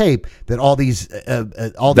Biden's tape, that all these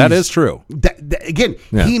that is true. Again,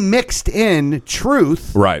 he mixed in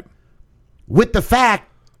truth, right, with the fact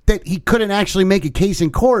that he couldn't actually make a case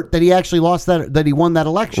in court that he actually lost that he won that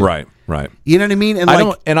election. Right, right. You know what I mean?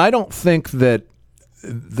 And I don't think that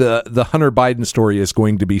the Hunter Biden story is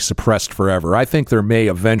going to be suppressed forever. I think there may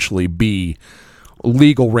eventually be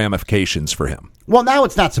legal ramifications for him. Well, now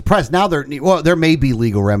it's not suppressed. Now there may be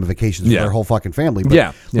legal ramifications for their whole fucking family.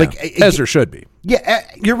 But as there should be. Yeah,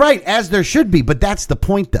 you're right, as there should be. But that's the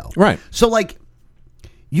point, though. Right. So,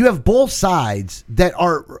 you have both sides that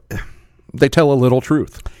are. They tell a little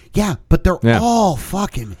truth. Yeah, but they're Yeah. all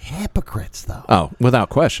fucking hypocrites, though. Oh, without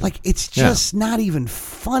question. Like, it's just not even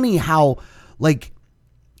funny how, like,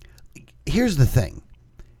 here's the thing.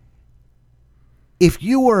 If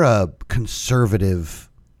you were a conservative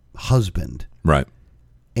husband, right.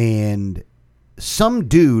 and some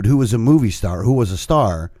dude who was a movie star, who was a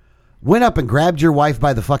star, went up and grabbed your wife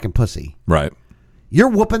by the fucking pussy, Right. you're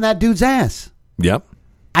whooping that dude's ass. Yep.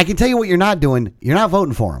 I can tell you what you're not doing. You're not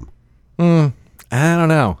voting for him. I don't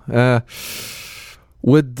know.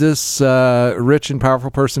 Would this rich and powerful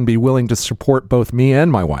person be willing to support both me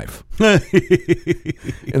and my wife?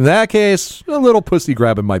 In that case, a little pussy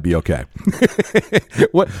grabbing might be okay.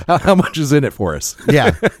 How much is in it for us?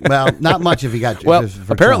 Yeah. Well, not much if you got. Well,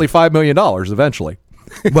 for apparently Trump. $5 million eventually.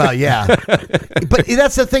 Well, yeah. But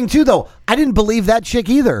that's the thing, too, though. I didn't believe that chick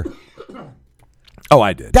either. Oh,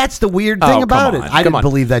 I did. That's the weird thing about it. I didn't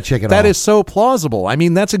believe that chick at all. That is so plausible. I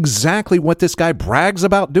mean, that's exactly what this guy brags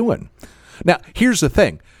about doing. Now, here's the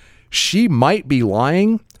thing. She might be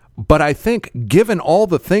lying, but I think given all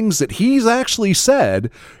the things that he's actually said,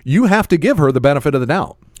 you have to give her the benefit of the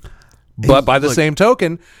doubt. But by the same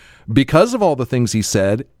token, because of all the things he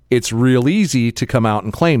said, it's real easy to come out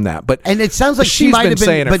and claim that. And it sounds like she she's might been have been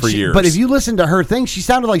saying it for years. But if you listen to her thing, she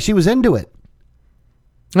sounded like she was into it.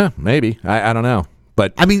 Maybe. I don't know.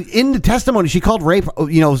 But I mean, in the testimony, she called rape,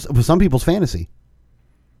 some people's fantasy.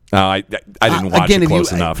 I didn't watch it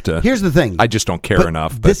close enough to. Here's the thing. I just don't care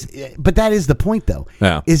enough. But that is the point, though.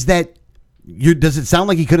 Yeah. Is that does it sound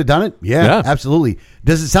like he could have done it? Yeah, absolutely.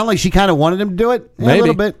 Does it sound like she kind of wanted him to do it? Maybe. A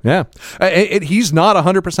little bit. Yeah. He's not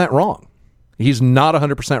 100% wrong. He's not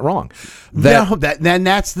 100% wrong.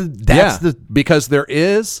 Because there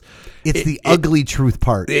is. It's the ugly truth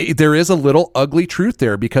part. There is a little ugly truth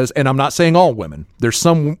there and I'm not saying all women. There's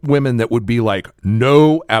some women that would be like,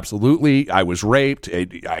 no, absolutely, I was raped.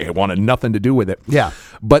 I wanted nothing to do with it. Yeah.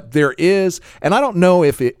 But there is, and I don't know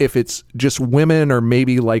if it's just women are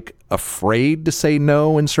maybe like afraid to say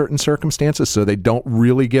no in certain circumstances, so they don't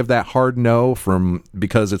really give that hard no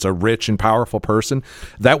because it's a rich and powerful person.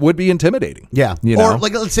 That would be intimidating. Yeah. Or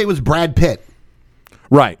like, let's say it was Brad Pitt.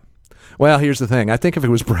 Right. Well, here's the thing. I think if it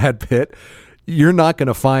was Brad Pitt, you're not going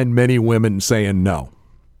to find many women saying no.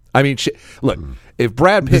 I mean, look, if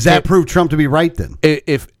Brad Pitt... Does that prove Trump to be right, then?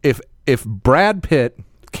 If Brad Pitt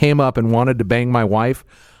came up and wanted to bang my wife,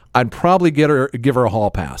 I'd probably give her a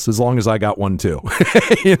hall pass, as long as I got one, too.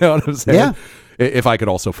 You know what I'm saying? Yeah. If I could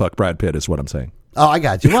also fuck Brad Pitt is what I'm saying. Oh, I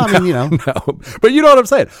got you. Well, I mean, No, but you know what I'm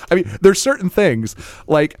saying. I mean, there's certain things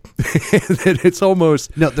like it's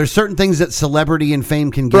almost there's certain things that celebrity and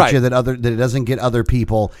fame can get you that it doesn't get other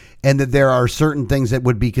people, and that there are certain things that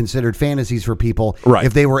would be considered fantasies for people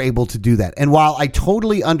if they were able to do that. And while I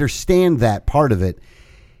totally understand that part of it,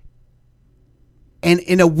 and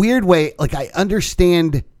in a weird way, like I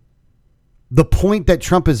understand the point that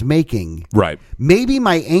Trump is making. Right. Maybe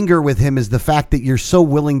my anger with him is the fact that you're so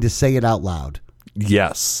willing to say it out loud.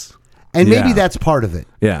 Yes. And maybe that's part of it.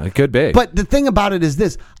 Yeah, it could be. But the thing about it is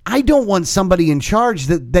this: I don't want somebody in charge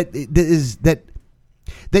that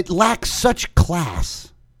lacks such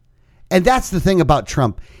class. And that's the thing about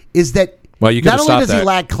Trump is that not only does he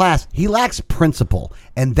lack class, he lacks principle,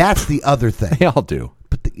 and that's the other thing. They all do.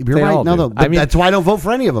 But you're right. No, but that's why I don't vote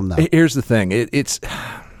for any of them. Though. Here's the thing: it's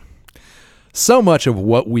so much of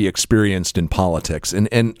what we experienced in politics,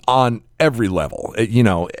 and on every level.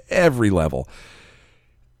 Every level.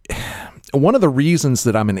 One of the reasons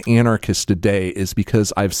that I'm an anarchist today is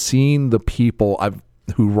because I've seen the people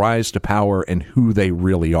who rise to power and who they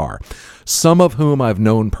really are, some of whom I've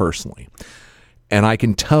known personally. And I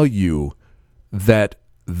can tell you that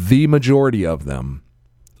the majority of them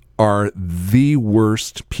are the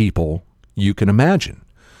worst people you can imagine.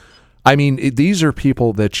 I mean, these are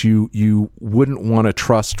people that you wouldn't want to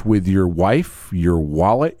trust with your wife, your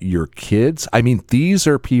wallet, your kids. I mean, these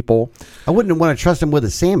are people... I wouldn't want to trust them with a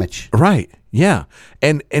sandwich. Right, yeah.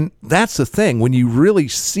 And that's the thing. When you really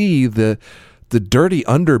see the dirty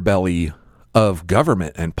underbelly of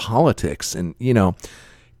government and politics, and,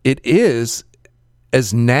 it is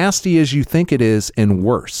as nasty as you think it is and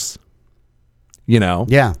worse.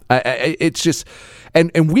 Yeah. It's just...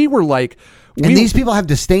 And we were like... And these people have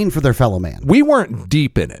disdain for their fellow man. We weren't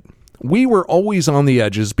deep in it. We were always on the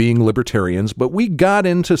edges being libertarians, but we got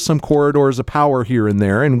into some corridors of power here and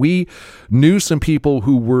there, and we knew some people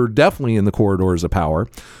who were definitely in the corridors of power.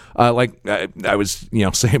 Like I was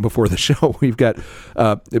saying before the show, we've got,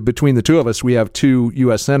 between the two of us, we have 2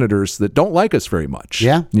 U.S. senators that don't like us very much.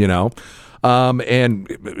 Yeah. and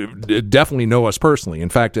definitely know us personally. In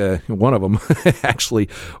fact, one of them actually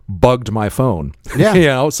bugged my phone.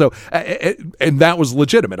 Yeah. So and that was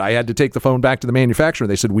legitimate. I had to take the phone back to the manufacturer.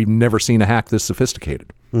 They said, we've never seen a hack this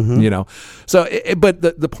sophisticated. So but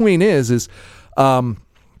the point is it's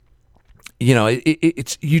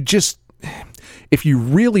you just, if you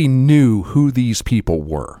really knew who these people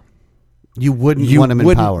were, you wouldn't want them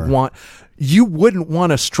in power. You wouldn't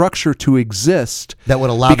want a structure to exist that would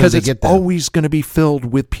allow them to get because that. it's always going to be filled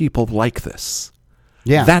with people like this.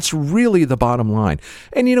 Yeah. That's really the bottom line.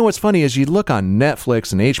 And you know what's funny is you look on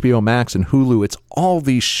Netflix and HBO Max and Hulu, it's all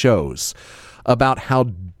these shows about how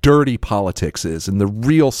dirty politics is and the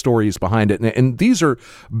real stories behind it. And these are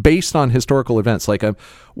based on historical events. Like I'm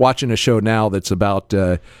watching a show now that's about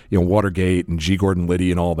Watergate and G. Gordon Liddy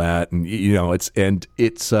and all that. And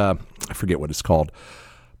it's I forget what it's called.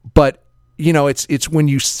 But it's when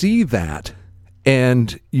you see that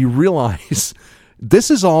and you realize this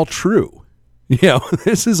is all true.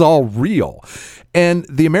 This is all real. And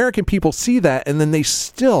the American people see that, and then they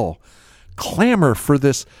still clamor for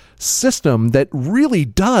this system that really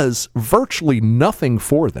does virtually nothing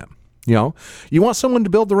for them. You want someone to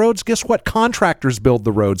build the roads? Guess what? Contractors build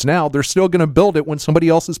the roads now. They're still going to build it when somebody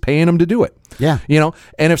else is paying them to do it. Yeah.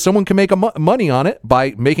 And if someone can make money on it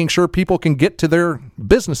by making sure people can get to their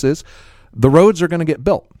businesses, the roads are going to get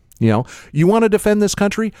built. You want to defend this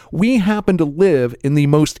country? We happen to live in the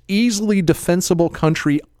most easily defensible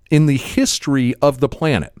country in the history of the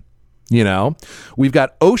planet. We've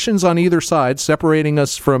got oceans on either side separating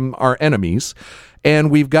us from our enemies.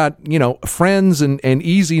 And we've got, friends and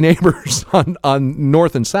easy neighbors on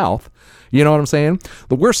north and south. You know what I'm saying?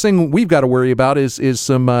 The worst thing we've got to worry about is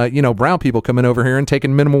some, brown people coming over here and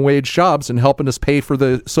taking minimum wage jobs and helping us pay for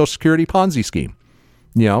the Social Security Ponzi scheme.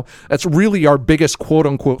 That's really our biggest quote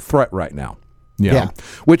unquote threat right now. Yeah.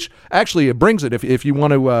 Which actually it brings it if you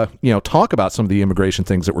want to talk about some of the immigration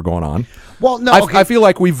things that were going on. Well, no, okay. I feel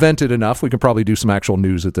like we've vented enough. We can probably do some actual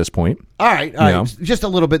news at this point. All right. Just a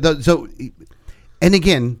little bit though. So, and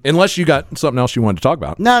again, unless you got something else you wanted to talk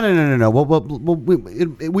about. No.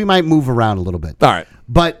 We might move around a little bit. All right.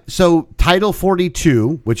 But so Title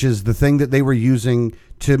 42, which is the thing that they were using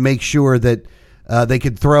to make sure that they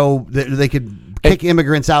could kick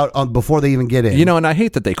immigrants out before they even get in. And I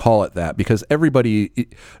hate that they call it that because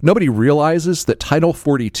nobody realizes that Title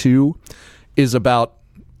 42 is about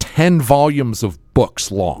 10 volumes of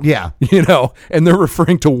books long. Yeah. And they're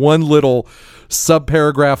referring to one little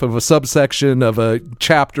subparagraph of a subsection of a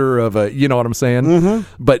chapter of a, you know what I'm saying?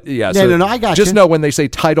 Mm-hmm. But yeah, no, I got just know when they say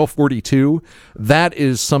Title 42, that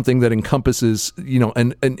is something that encompasses,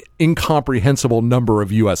 an incomprehensible number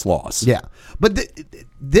of U.S. laws. Yeah. But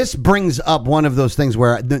this brings up one of those things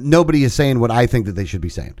where nobody is saying what I think that they should be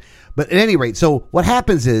saying. But at any rate, so what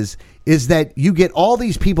happens is that you get all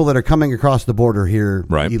these people that are coming across the border here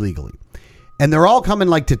illegally. And they're all coming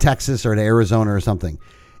like to Texas or to Arizona or something.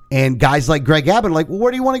 And guys like Greg Abbott are like, well,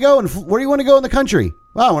 where do you want to go? And where do you want to go in the country?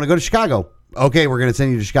 Well, I want to go to Chicago. Okay, we're going to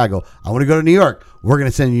send you to Chicago. I want to go to New York. We're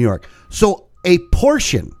going to send you to New York. So a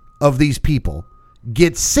portion of these people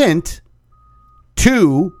get sent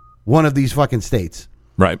to one of these fucking states.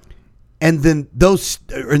 Right. And then those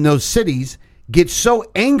cities get so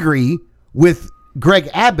angry with Greg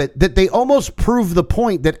Abbott that they almost prove the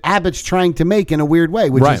point that Abbott's trying to make in a weird way,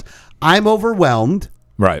 which is I'm overwhelmed.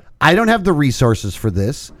 Right. I don't have the resources for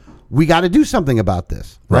this. We got to do something about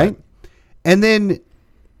this. Right. And then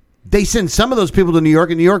they send some of those people to New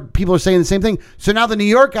York, and New York people are saying the same thing. So now the New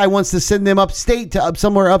York guy wants to send them upstate to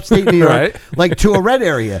somewhere upstate New York, like to a red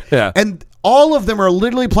area. Yeah. And all of them are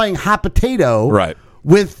literally playing hot potato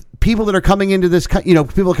with people that are coming into this,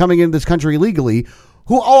 people coming into this country illegally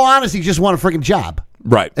who all honestly just want a freaking job.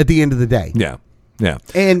 Right. At the end of the day. Yeah. Yeah.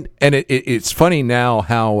 And it's funny now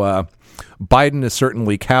how Biden is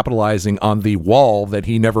certainly capitalizing on the wall that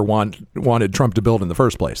he never wanted Trump to build in the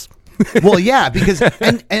first place. Well, yeah, because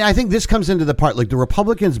and I think this comes into the part, like the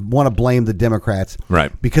Republicans want to blame the Democrats,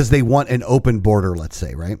 because they want an open border, let's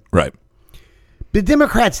say, right? The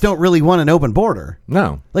Democrats don't really want an open border.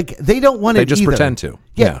 No. Like, they don't want it either. They just pretend to.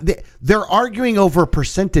 Yeah. They're arguing over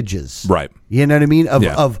percentages. Right. You know what I mean?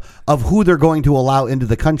 Of who they're going to allow into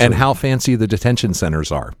the country. And how fancy the detention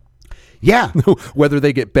centers are. Yeah. Whether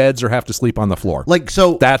they get beds or have to sleep on the floor.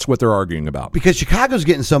 So that's what they're arguing about. Because Chicago's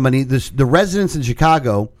getting so many, the residents in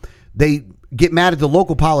Chicago, they get mad at the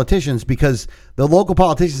local politicians because the local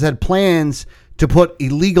politicians had plans to put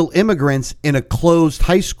illegal immigrants in a closed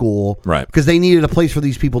high school, because they needed a place for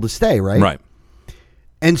these people to stay, right?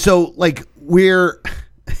 And so, like,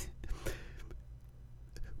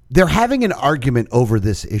 they're having an argument over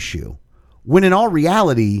this issue, when in all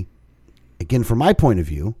reality, again, from my point of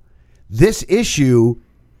view, this issue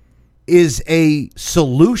is a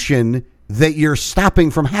solution that you're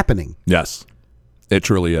stopping from happening. Yes, it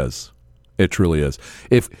truly is. It truly is.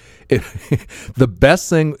 If the best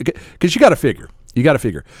thing, because you got to figure,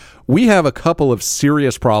 we have a couple of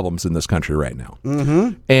serious problems in this country right now.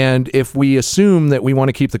 Mm-hmm. And if we assume that we want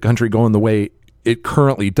to keep the country going the way it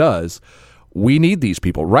currently does, we need these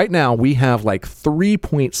people. Right now, we have like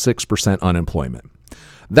 3.6% unemployment.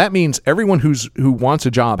 That means everyone who wants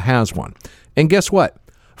a job has one. And guess what?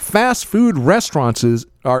 Fast food restaurants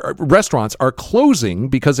are closing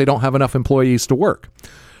because they don't have enough employees to work.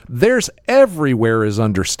 There's everywhere is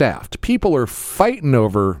understaffed. People are fighting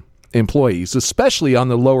over employees, especially on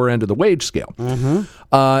the lower end of the wage scale.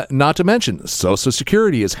 Mm-hmm. Not to mention, Social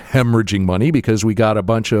Security is hemorrhaging money because we got a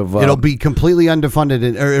bunch of. It'll be completely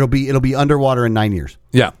underfunded, or it'll be underwater in 9 years.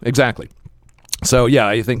 Yeah, exactly. So yeah,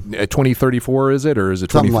 I think 2034 is it, or is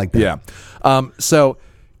it something like that? Yeah. So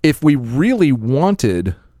if we really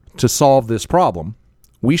wanted to solve this problem,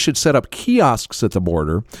 we should set up kiosks at the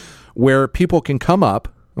border where people can come up.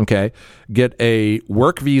 Okay, get a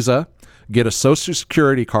work visa, get a Social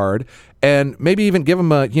Security card, and maybe even give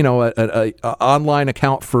them a online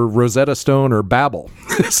account for Rosetta Stone or Babbel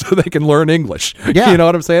so they can learn English. Yeah. You know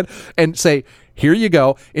what I'm saying? And say, here you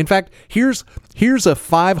go. In fact, here's a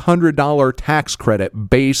 $500 tax credit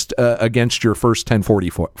based against your first 1040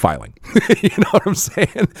 filing. You know what I'm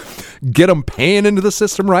saying? Get them paying into the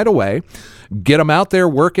system right away. Get them out there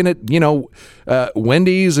working at,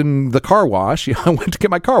 Wendy's and the car wash. I went to get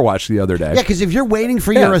my car washed the other day. Yeah, because if you're waiting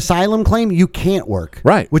for your asylum claim, you can't work.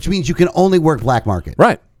 Right. Which means you can only work black market.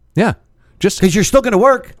 Right. Yeah. Just because you're still going to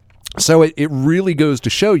work. So it really goes to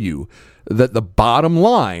show you that the bottom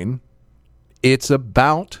line, it's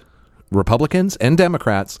about Republicans and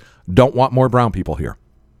Democrats don't want more brown people here.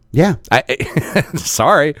 Yeah.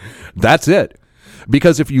 Sorry. That's it.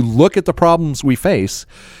 Because if you look at the problems we face,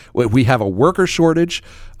 we have a worker shortage.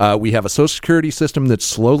 We have a Social Security system that's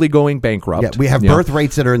slowly going bankrupt. Yeah, we have birth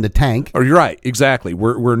rates that are in the tank. Oh, you're right. Exactly.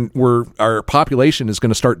 Our population is going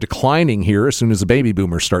to start declining here as soon as the baby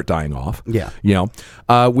boomers start dying off. Yeah.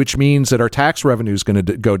 Which means that our tax revenue is going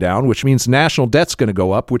to go down, which means national debt's going to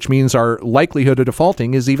go up, which means our likelihood of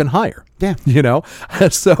defaulting is even higher. Yeah.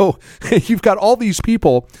 So you've got all these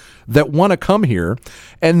people that want to come here,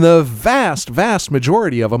 and the vast, vast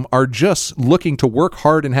majority of them are just looking to work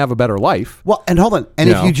hard and have a better life. Well, and hold on. And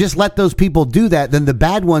if you just let those people do that, then the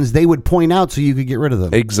bad ones, they would point out so you could get rid of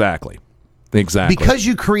them. Exactly. Because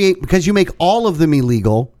you make all of them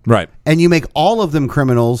illegal. Right. And you make all of them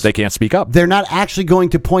criminals. They can't speak up. They're not actually going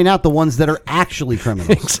to point out the ones that are actually criminals.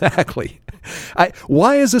 Exactly.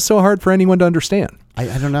 Why is this so hard for anyone to understand?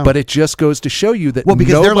 I don't know. But it just goes to show you that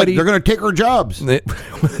because they're going to take our jobs.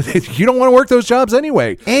 You don't want to work those jobs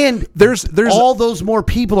anyway. And there's all those more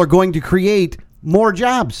people are going to create more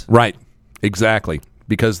jobs. Right. Exactly.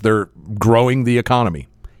 Because they're growing the economy.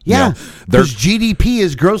 Yeah, because GDP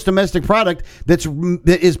is gross domestic product that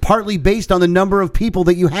is partly based on the number of people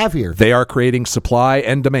that you have here. They are creating supply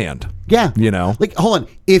and demand. Yeah. Hold on.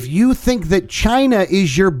 If you think that China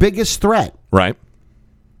is your biggest threat, right,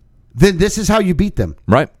 then this is how you beat them.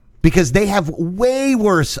 Right. Because they have way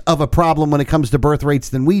worse of a problem when it comes to birth rates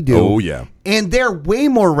than we do. Oh, yeah. And they're way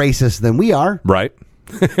more racist than we are. Right.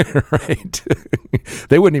 Right.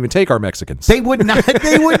 They wouldn't even take our Mexicans. They would not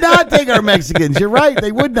take our Mexicans. You're right.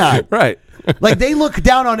 They would not. Right. Like they look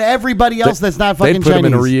down on everybody else that's not fucking Chinese. They'd put them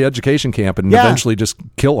in a re-education camp and eventually just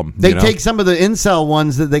kill them. They take some of the incel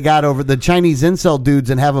ones that they got over the Chinese incel dudes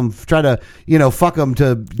and have them try to, fuck them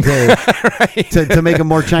to right. to make them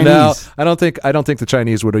more Chinese. No, I don't think the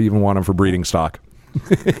Chinese would even want them for breeding stock.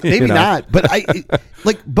 Maybe not. But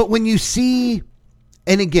but when you see,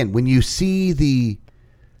 and again, when you see the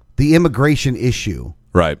immigration issue,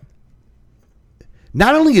 right?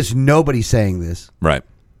 Not only is nobody saying this, right,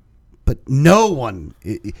 but no one,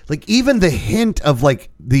 even the hint of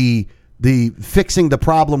the fixing the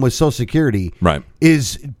problem with Social Security, right,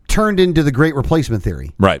 is turned into the Great Replacement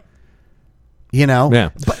theory, right?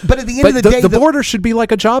 Yeah. But at the end of the day, the border should be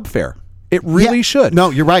like a job fair. It really should.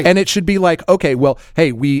 No, you're right. And it should be like, okay, well,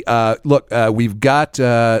 hey, we've got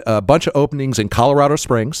a bunch of openings in Colorado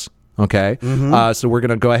Springs. Okay. Mm-hmm. So we're going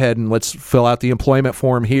to go ahead and let's fill out the employment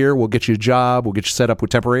form here. We'll get you a job. We'll get you set up with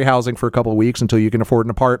temporary housing for a couple of weeks until you can afford an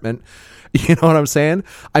apartment. You know what I'm saying?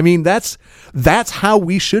 I mean, that's how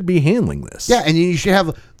we should be handling this. Yeah. And you should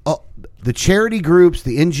have the charity groups,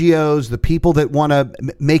 the NGOs, the people that want to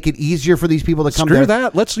make it easier for these people to come there. Screw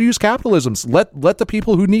that. Let's use capitalism. Let the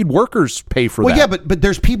people who need workers pay for that. Well, yeah, but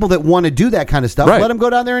there's people that want to do that kind of stuff. Right. Let them go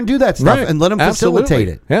down there and do that stuff and let them facilitate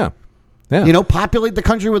it. Yeah. Yeah. Populate the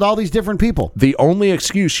country with all these different people. The only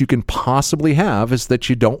excuse you can possibly have is that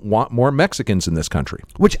you don't want more Mexicans in this country.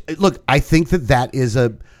 Which, look, I think that is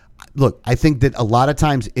I think that a lot of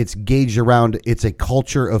times it's gauged around it's a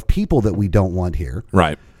culture of people that we don't want here.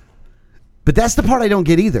 Right. But that's the part I don't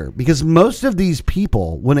get either, because most of these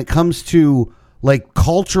people, when it comes to like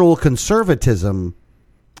cultural conservatism,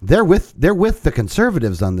 they're with the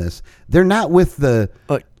conservatives on this. They're not with the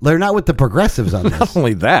progressives on this. Not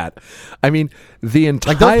only that, I mean, the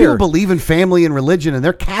entire those people believe in family and religion, and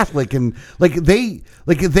they're Catholic, and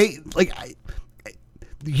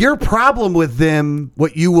your problem with them,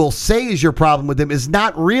 what you will say is your problem with them, is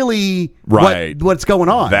not really right. what's going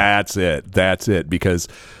on. That's it. Because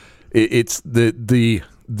it's the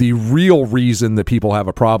real reason that people have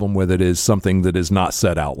a problem with it is something that is not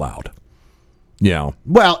said out loud. Yeah.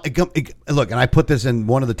 Well, look, and I put this in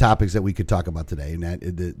one of the topics that we could talk about today, and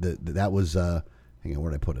that was hang on,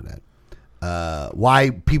 where did I put it at? Why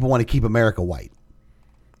people want to keep America white.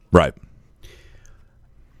 Right.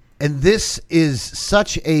 And this is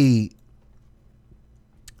such a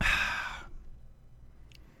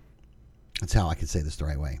that's how I can say this the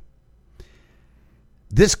right way.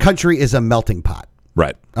 This country is a melting pot.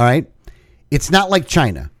 Right. All right. It's not like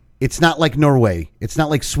China. It's not like Norway. It's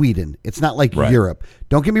not like Sweden. It's not like Europe.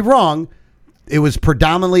 Don't get me wrong. It was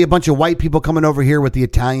predominantly a bunch of white people coming over here with the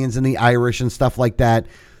Italians and the Irish and stuff like that.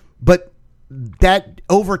 But that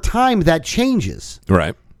over time, that changes.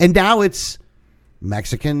 Right. And now it's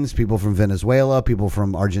Mexicans, people from Venezuela, people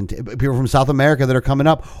from Argentina, people from South America that are coming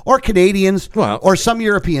up, or Canadians, or some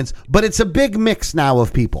Europeans. But it's a big mix now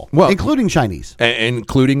of people, including Chinese.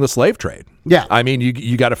 Including the slave trade. Yeah. I mean,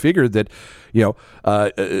 you got to figure that,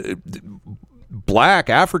 black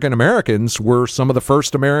African Americans were some of the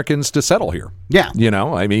first Americans to settle here. Yeah.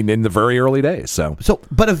 I mean, in the very early days. So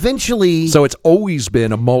but eventually. So it's always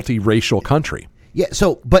been a multiracial country. Yeah.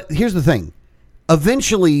 But here's the thing.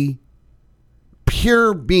 Eventually,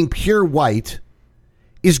 being pure white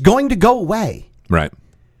is going to go away. Right.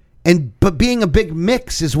 But being a big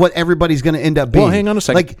mix is what everybody's going to end up being. Well, hang on a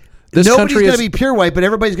second. Like, nobody's going to be pure white, but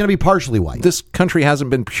everybody's going to be partially white. This country hasn't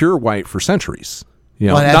been pure white for centuries.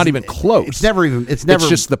 Not even close. It's never. It's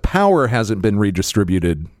just the power hasn't been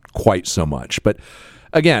redistributed quite so much. But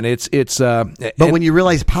again, it's. But when you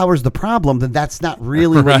realize power's the problem, then that's not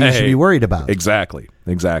really what you should be worried about. Exactly.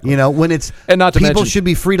 When it's and not to people mention, should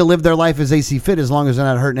be free to live their life as they see fit, as long as they're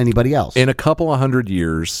not hurting anybody else. In a couple of 100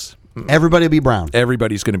 years, everybody will be brown.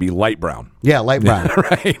 Everybody's going to be light brown. Yeah, light brown.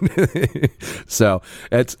 Right. So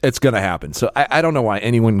it's going to happen. So I don't know why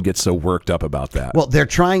anyone gets so worked up about that. Well, they're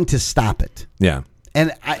trying to stop it. Yeah.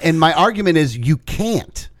 And my argument is you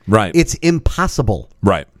can't. Right. It's impossible.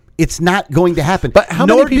 Right. It's not going to happen. But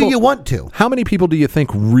nor do you want to. How many people do you think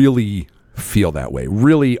really feel that way?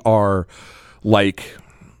 Really are like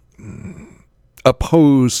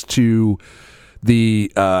opposed to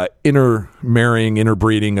the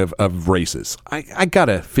interbreeding of races? I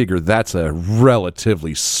gotta figure that's a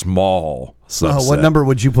relatively small subset. What number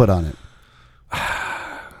would you put on it?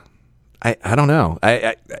 I don't know.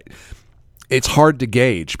 It's hard to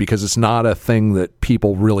gauge because it's not a thing that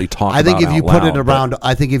people really talk about. I think if you put loud, it around,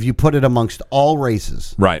 I think if you put it amongst all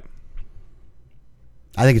races, right?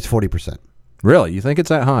 I think it's 40%. Really, you think it's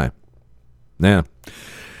that high? Yeah,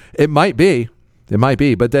 it might be.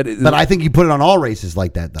 But But I think you put it on all races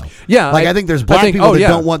like that, though. Yeah, I think there's black people that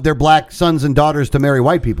don't want their black sons and daughters to marry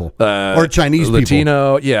white people or Chinese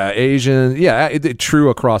Latino, people. Asian, true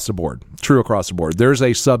across the board. There's a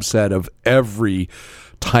subset of every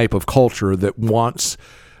type of culture that wants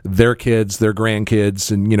their kids, their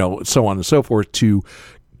grandkids, and so on and so forth to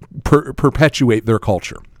perpetuate their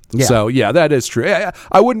culture. Yeah. So that is true.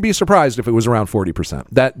 I wouldn't be surprised if it was around 40%.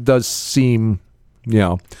 That does seem,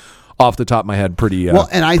 off the top of my head, pretty valid.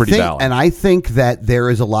 And I think that there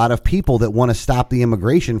is a lot of people that want to stop the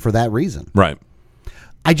immigration for that reason. Right.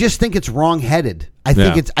 I just think it's wrong-headed. I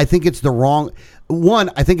think it's the wrong.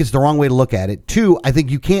 One, I think it's the wrong way to look at it. Two, I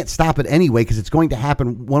think you can't stop it anyway because it's going to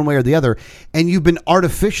happen one way or the other. And you've been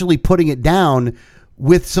artificially putting it down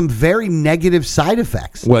with some very negative side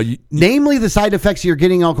effects. Well, namely the side effects you're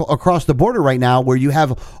getting across the border right now, where you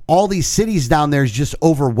have all these cities down there just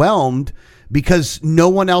overwhelmed because no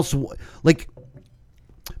one else,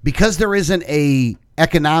 because there isn't a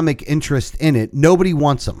economic interest in it, nobody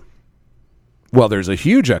wants them. Well, there's a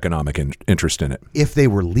huge economic interest in it. If they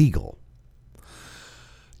were legal.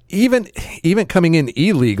 Even coming in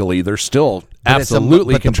illegally, they're still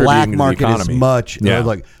absolutely contributing to the economy.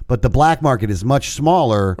 But the black market is much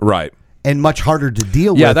smaller, right, and much harder to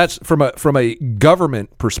deal with. Yeah, that's from a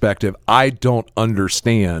government perspective. I don't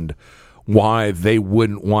understand why they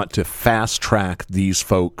wouldn't want to fast track these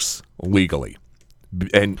folks legally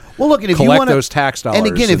and look, and if collect you wanna, those tax dollars. And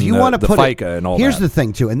again, if you want to put FICA and all here's that. the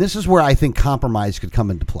thing too, and this is where I think compromise could come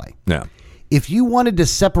into play. Yeah. If you wanted to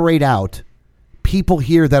separate out people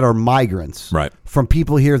here that are migrants Right. from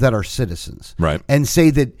people here that are citizens, Right. and say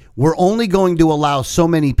that we're only going to allow so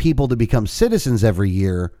many people to become citizens every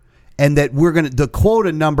year, and that the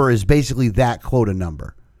quota number is basically that quota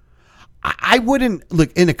number. I wouldn't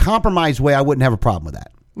look in a compromised way. I wouldn't have a problem with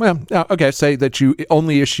that. Well, okay. Say that you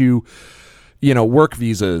only issue, work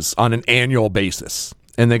visas on an annual basis,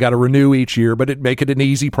 and they got to renew each year, but make it an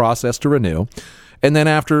easy process to renew. And then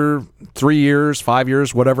after 3 years, 5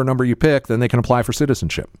 years, whatever number you pick, then they can apply for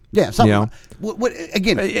citizenship. Yeah, something.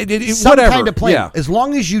 Again, some whatever. kind of plan. Yeah. As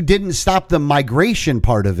long as you didn't stop the migration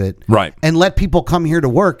part of it, right, and let people come here to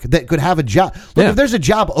work that could have a job. Look, if there's a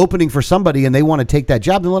job opening for somebody and they want to take that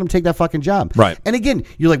job, then let them take that fucking job. Right. And again,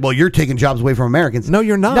 you're like, well, you're taking jobs away from Americans. No,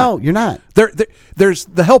 you're not. No, you're not. There's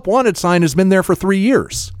the help wanted sign has been there for 3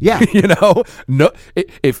 years. Yeah. No,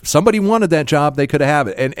 if somebody wanted that job, they could have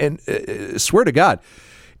it. And swear to God,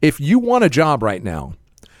 if you want a job right now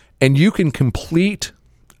and you can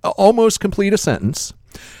almost complete a sentence,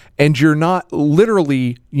 and you're not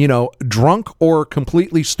literally, drunk or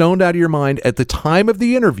completely stoned out of your mind at the time of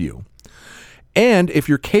the interview, and if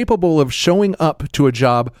you're capable of showing up to a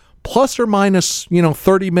job plus or minus,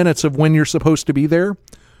 30 minutes of when you're supposed to be there,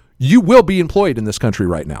 you will be employed in this country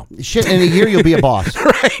right now. Shit, in a year you'll be a boss.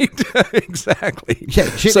 Right, exactly.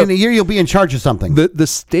 Shit, in a year you'll be in charge of something. The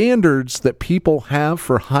standards that people have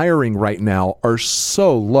for hiring right now are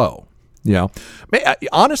so low.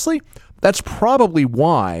 Honestly, that's probably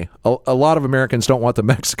why a lot of Americans don't want the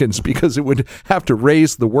Mexicans, because it would have to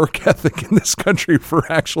raise the work ethic in this country for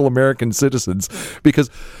actual American citizens. Because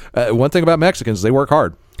one thing about Mexicans, they work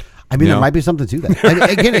hard. I mean, there might be something to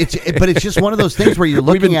that. Again, it's just one of those things where you're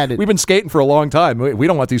looking at it. We've been skating for a long time. We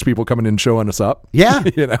don't want these people coming in and showing us up. Yeah,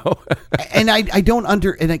 And I don't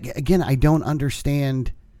I don't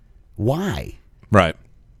understand why. Right.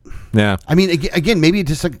 Yeah. I mean, again, maybe it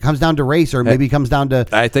just comes down to race, or maybe it comes down to.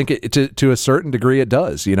 I think to a certain degree it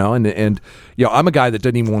does. And I'm a guy that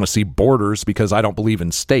doesn't even want to see borders, because I don't believe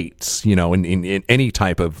in states. In any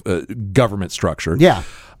type of government structure. Yeah.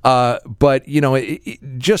 But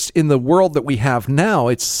just in the world that we have now,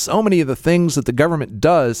 it's so many of the things that the government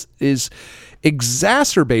does is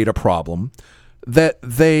exacerbate a problem that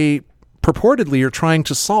they purportedly are trying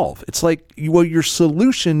to solve. It's like, well, your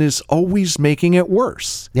solution is always making it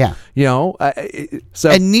worse. Yeah.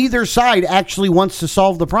 And neither side actually wants to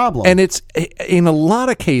solve the problem. And it's, in a lot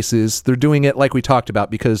of cases, they're doing it like we talked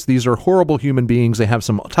about, because these are horrible human beings. They have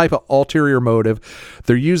some type of ulterior motive.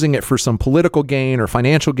 They're using it for some political gain or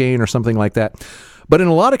financial gain or something like that. But in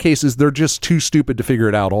a lot of cases, they're just too stupid to figure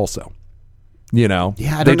it out also. Yeah,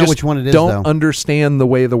 I don't know which one it is. Don't understand the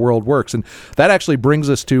way the world works, and that actually brings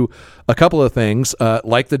us to a couple of things,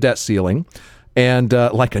 like the debt ceiling, and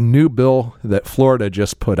like a new bill that Florida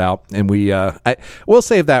just put out, and we'll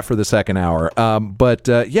save that for the second hour. But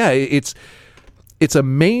it's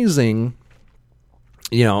amazing,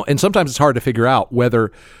 and sometimes it's hard to figure out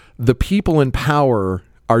whether the people in power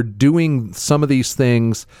are doing some of these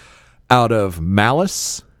things out of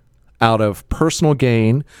malice, out of personal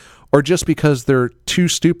gain, or just because they're too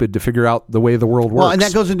stupid to figure out the way the world works. Well, and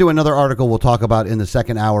that goes into another article we'll talk about in the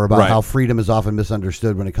second hour about how freedom is often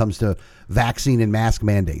misunderstood when it comes to vaccine and mask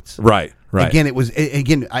mandates. Right.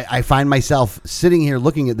 Again, I find myself sitting here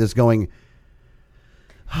looking at this going,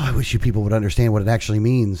 I wish you people would understand what it actually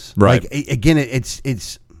means. Right. Like, again,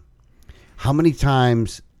 it's how many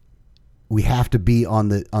times we have to be on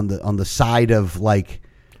the side of, like,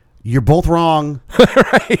 you're both wrong.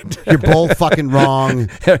 Right. You're both fucking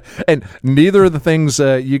wrong. And neither of the things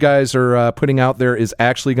you guys are putting out there is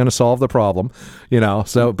actually going to solve the problem,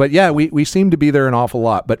 So, but yeah, we seem to be there an awful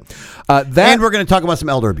lot. But and we're going to talk about some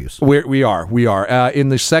elder abuse. We are in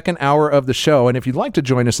the second hour of the show. And if you'd like to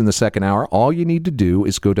join us in the second hour, all you need to do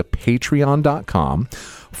is go to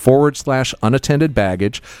patreon.com/unattended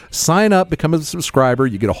baggage. Sign up, become a subscriber.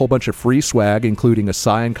 You get a whole bunch of free swag, including a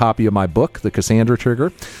signed copy of my book, The Cassandra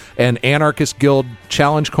Trigger, an Anarchist Guild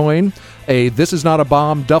challenge coin, a This Is Not a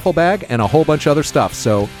Bomb duffel bag, and a whole bunch of other stuff.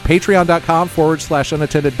 So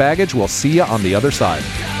patreon.com/unattended baggage. We'll see you on the other side.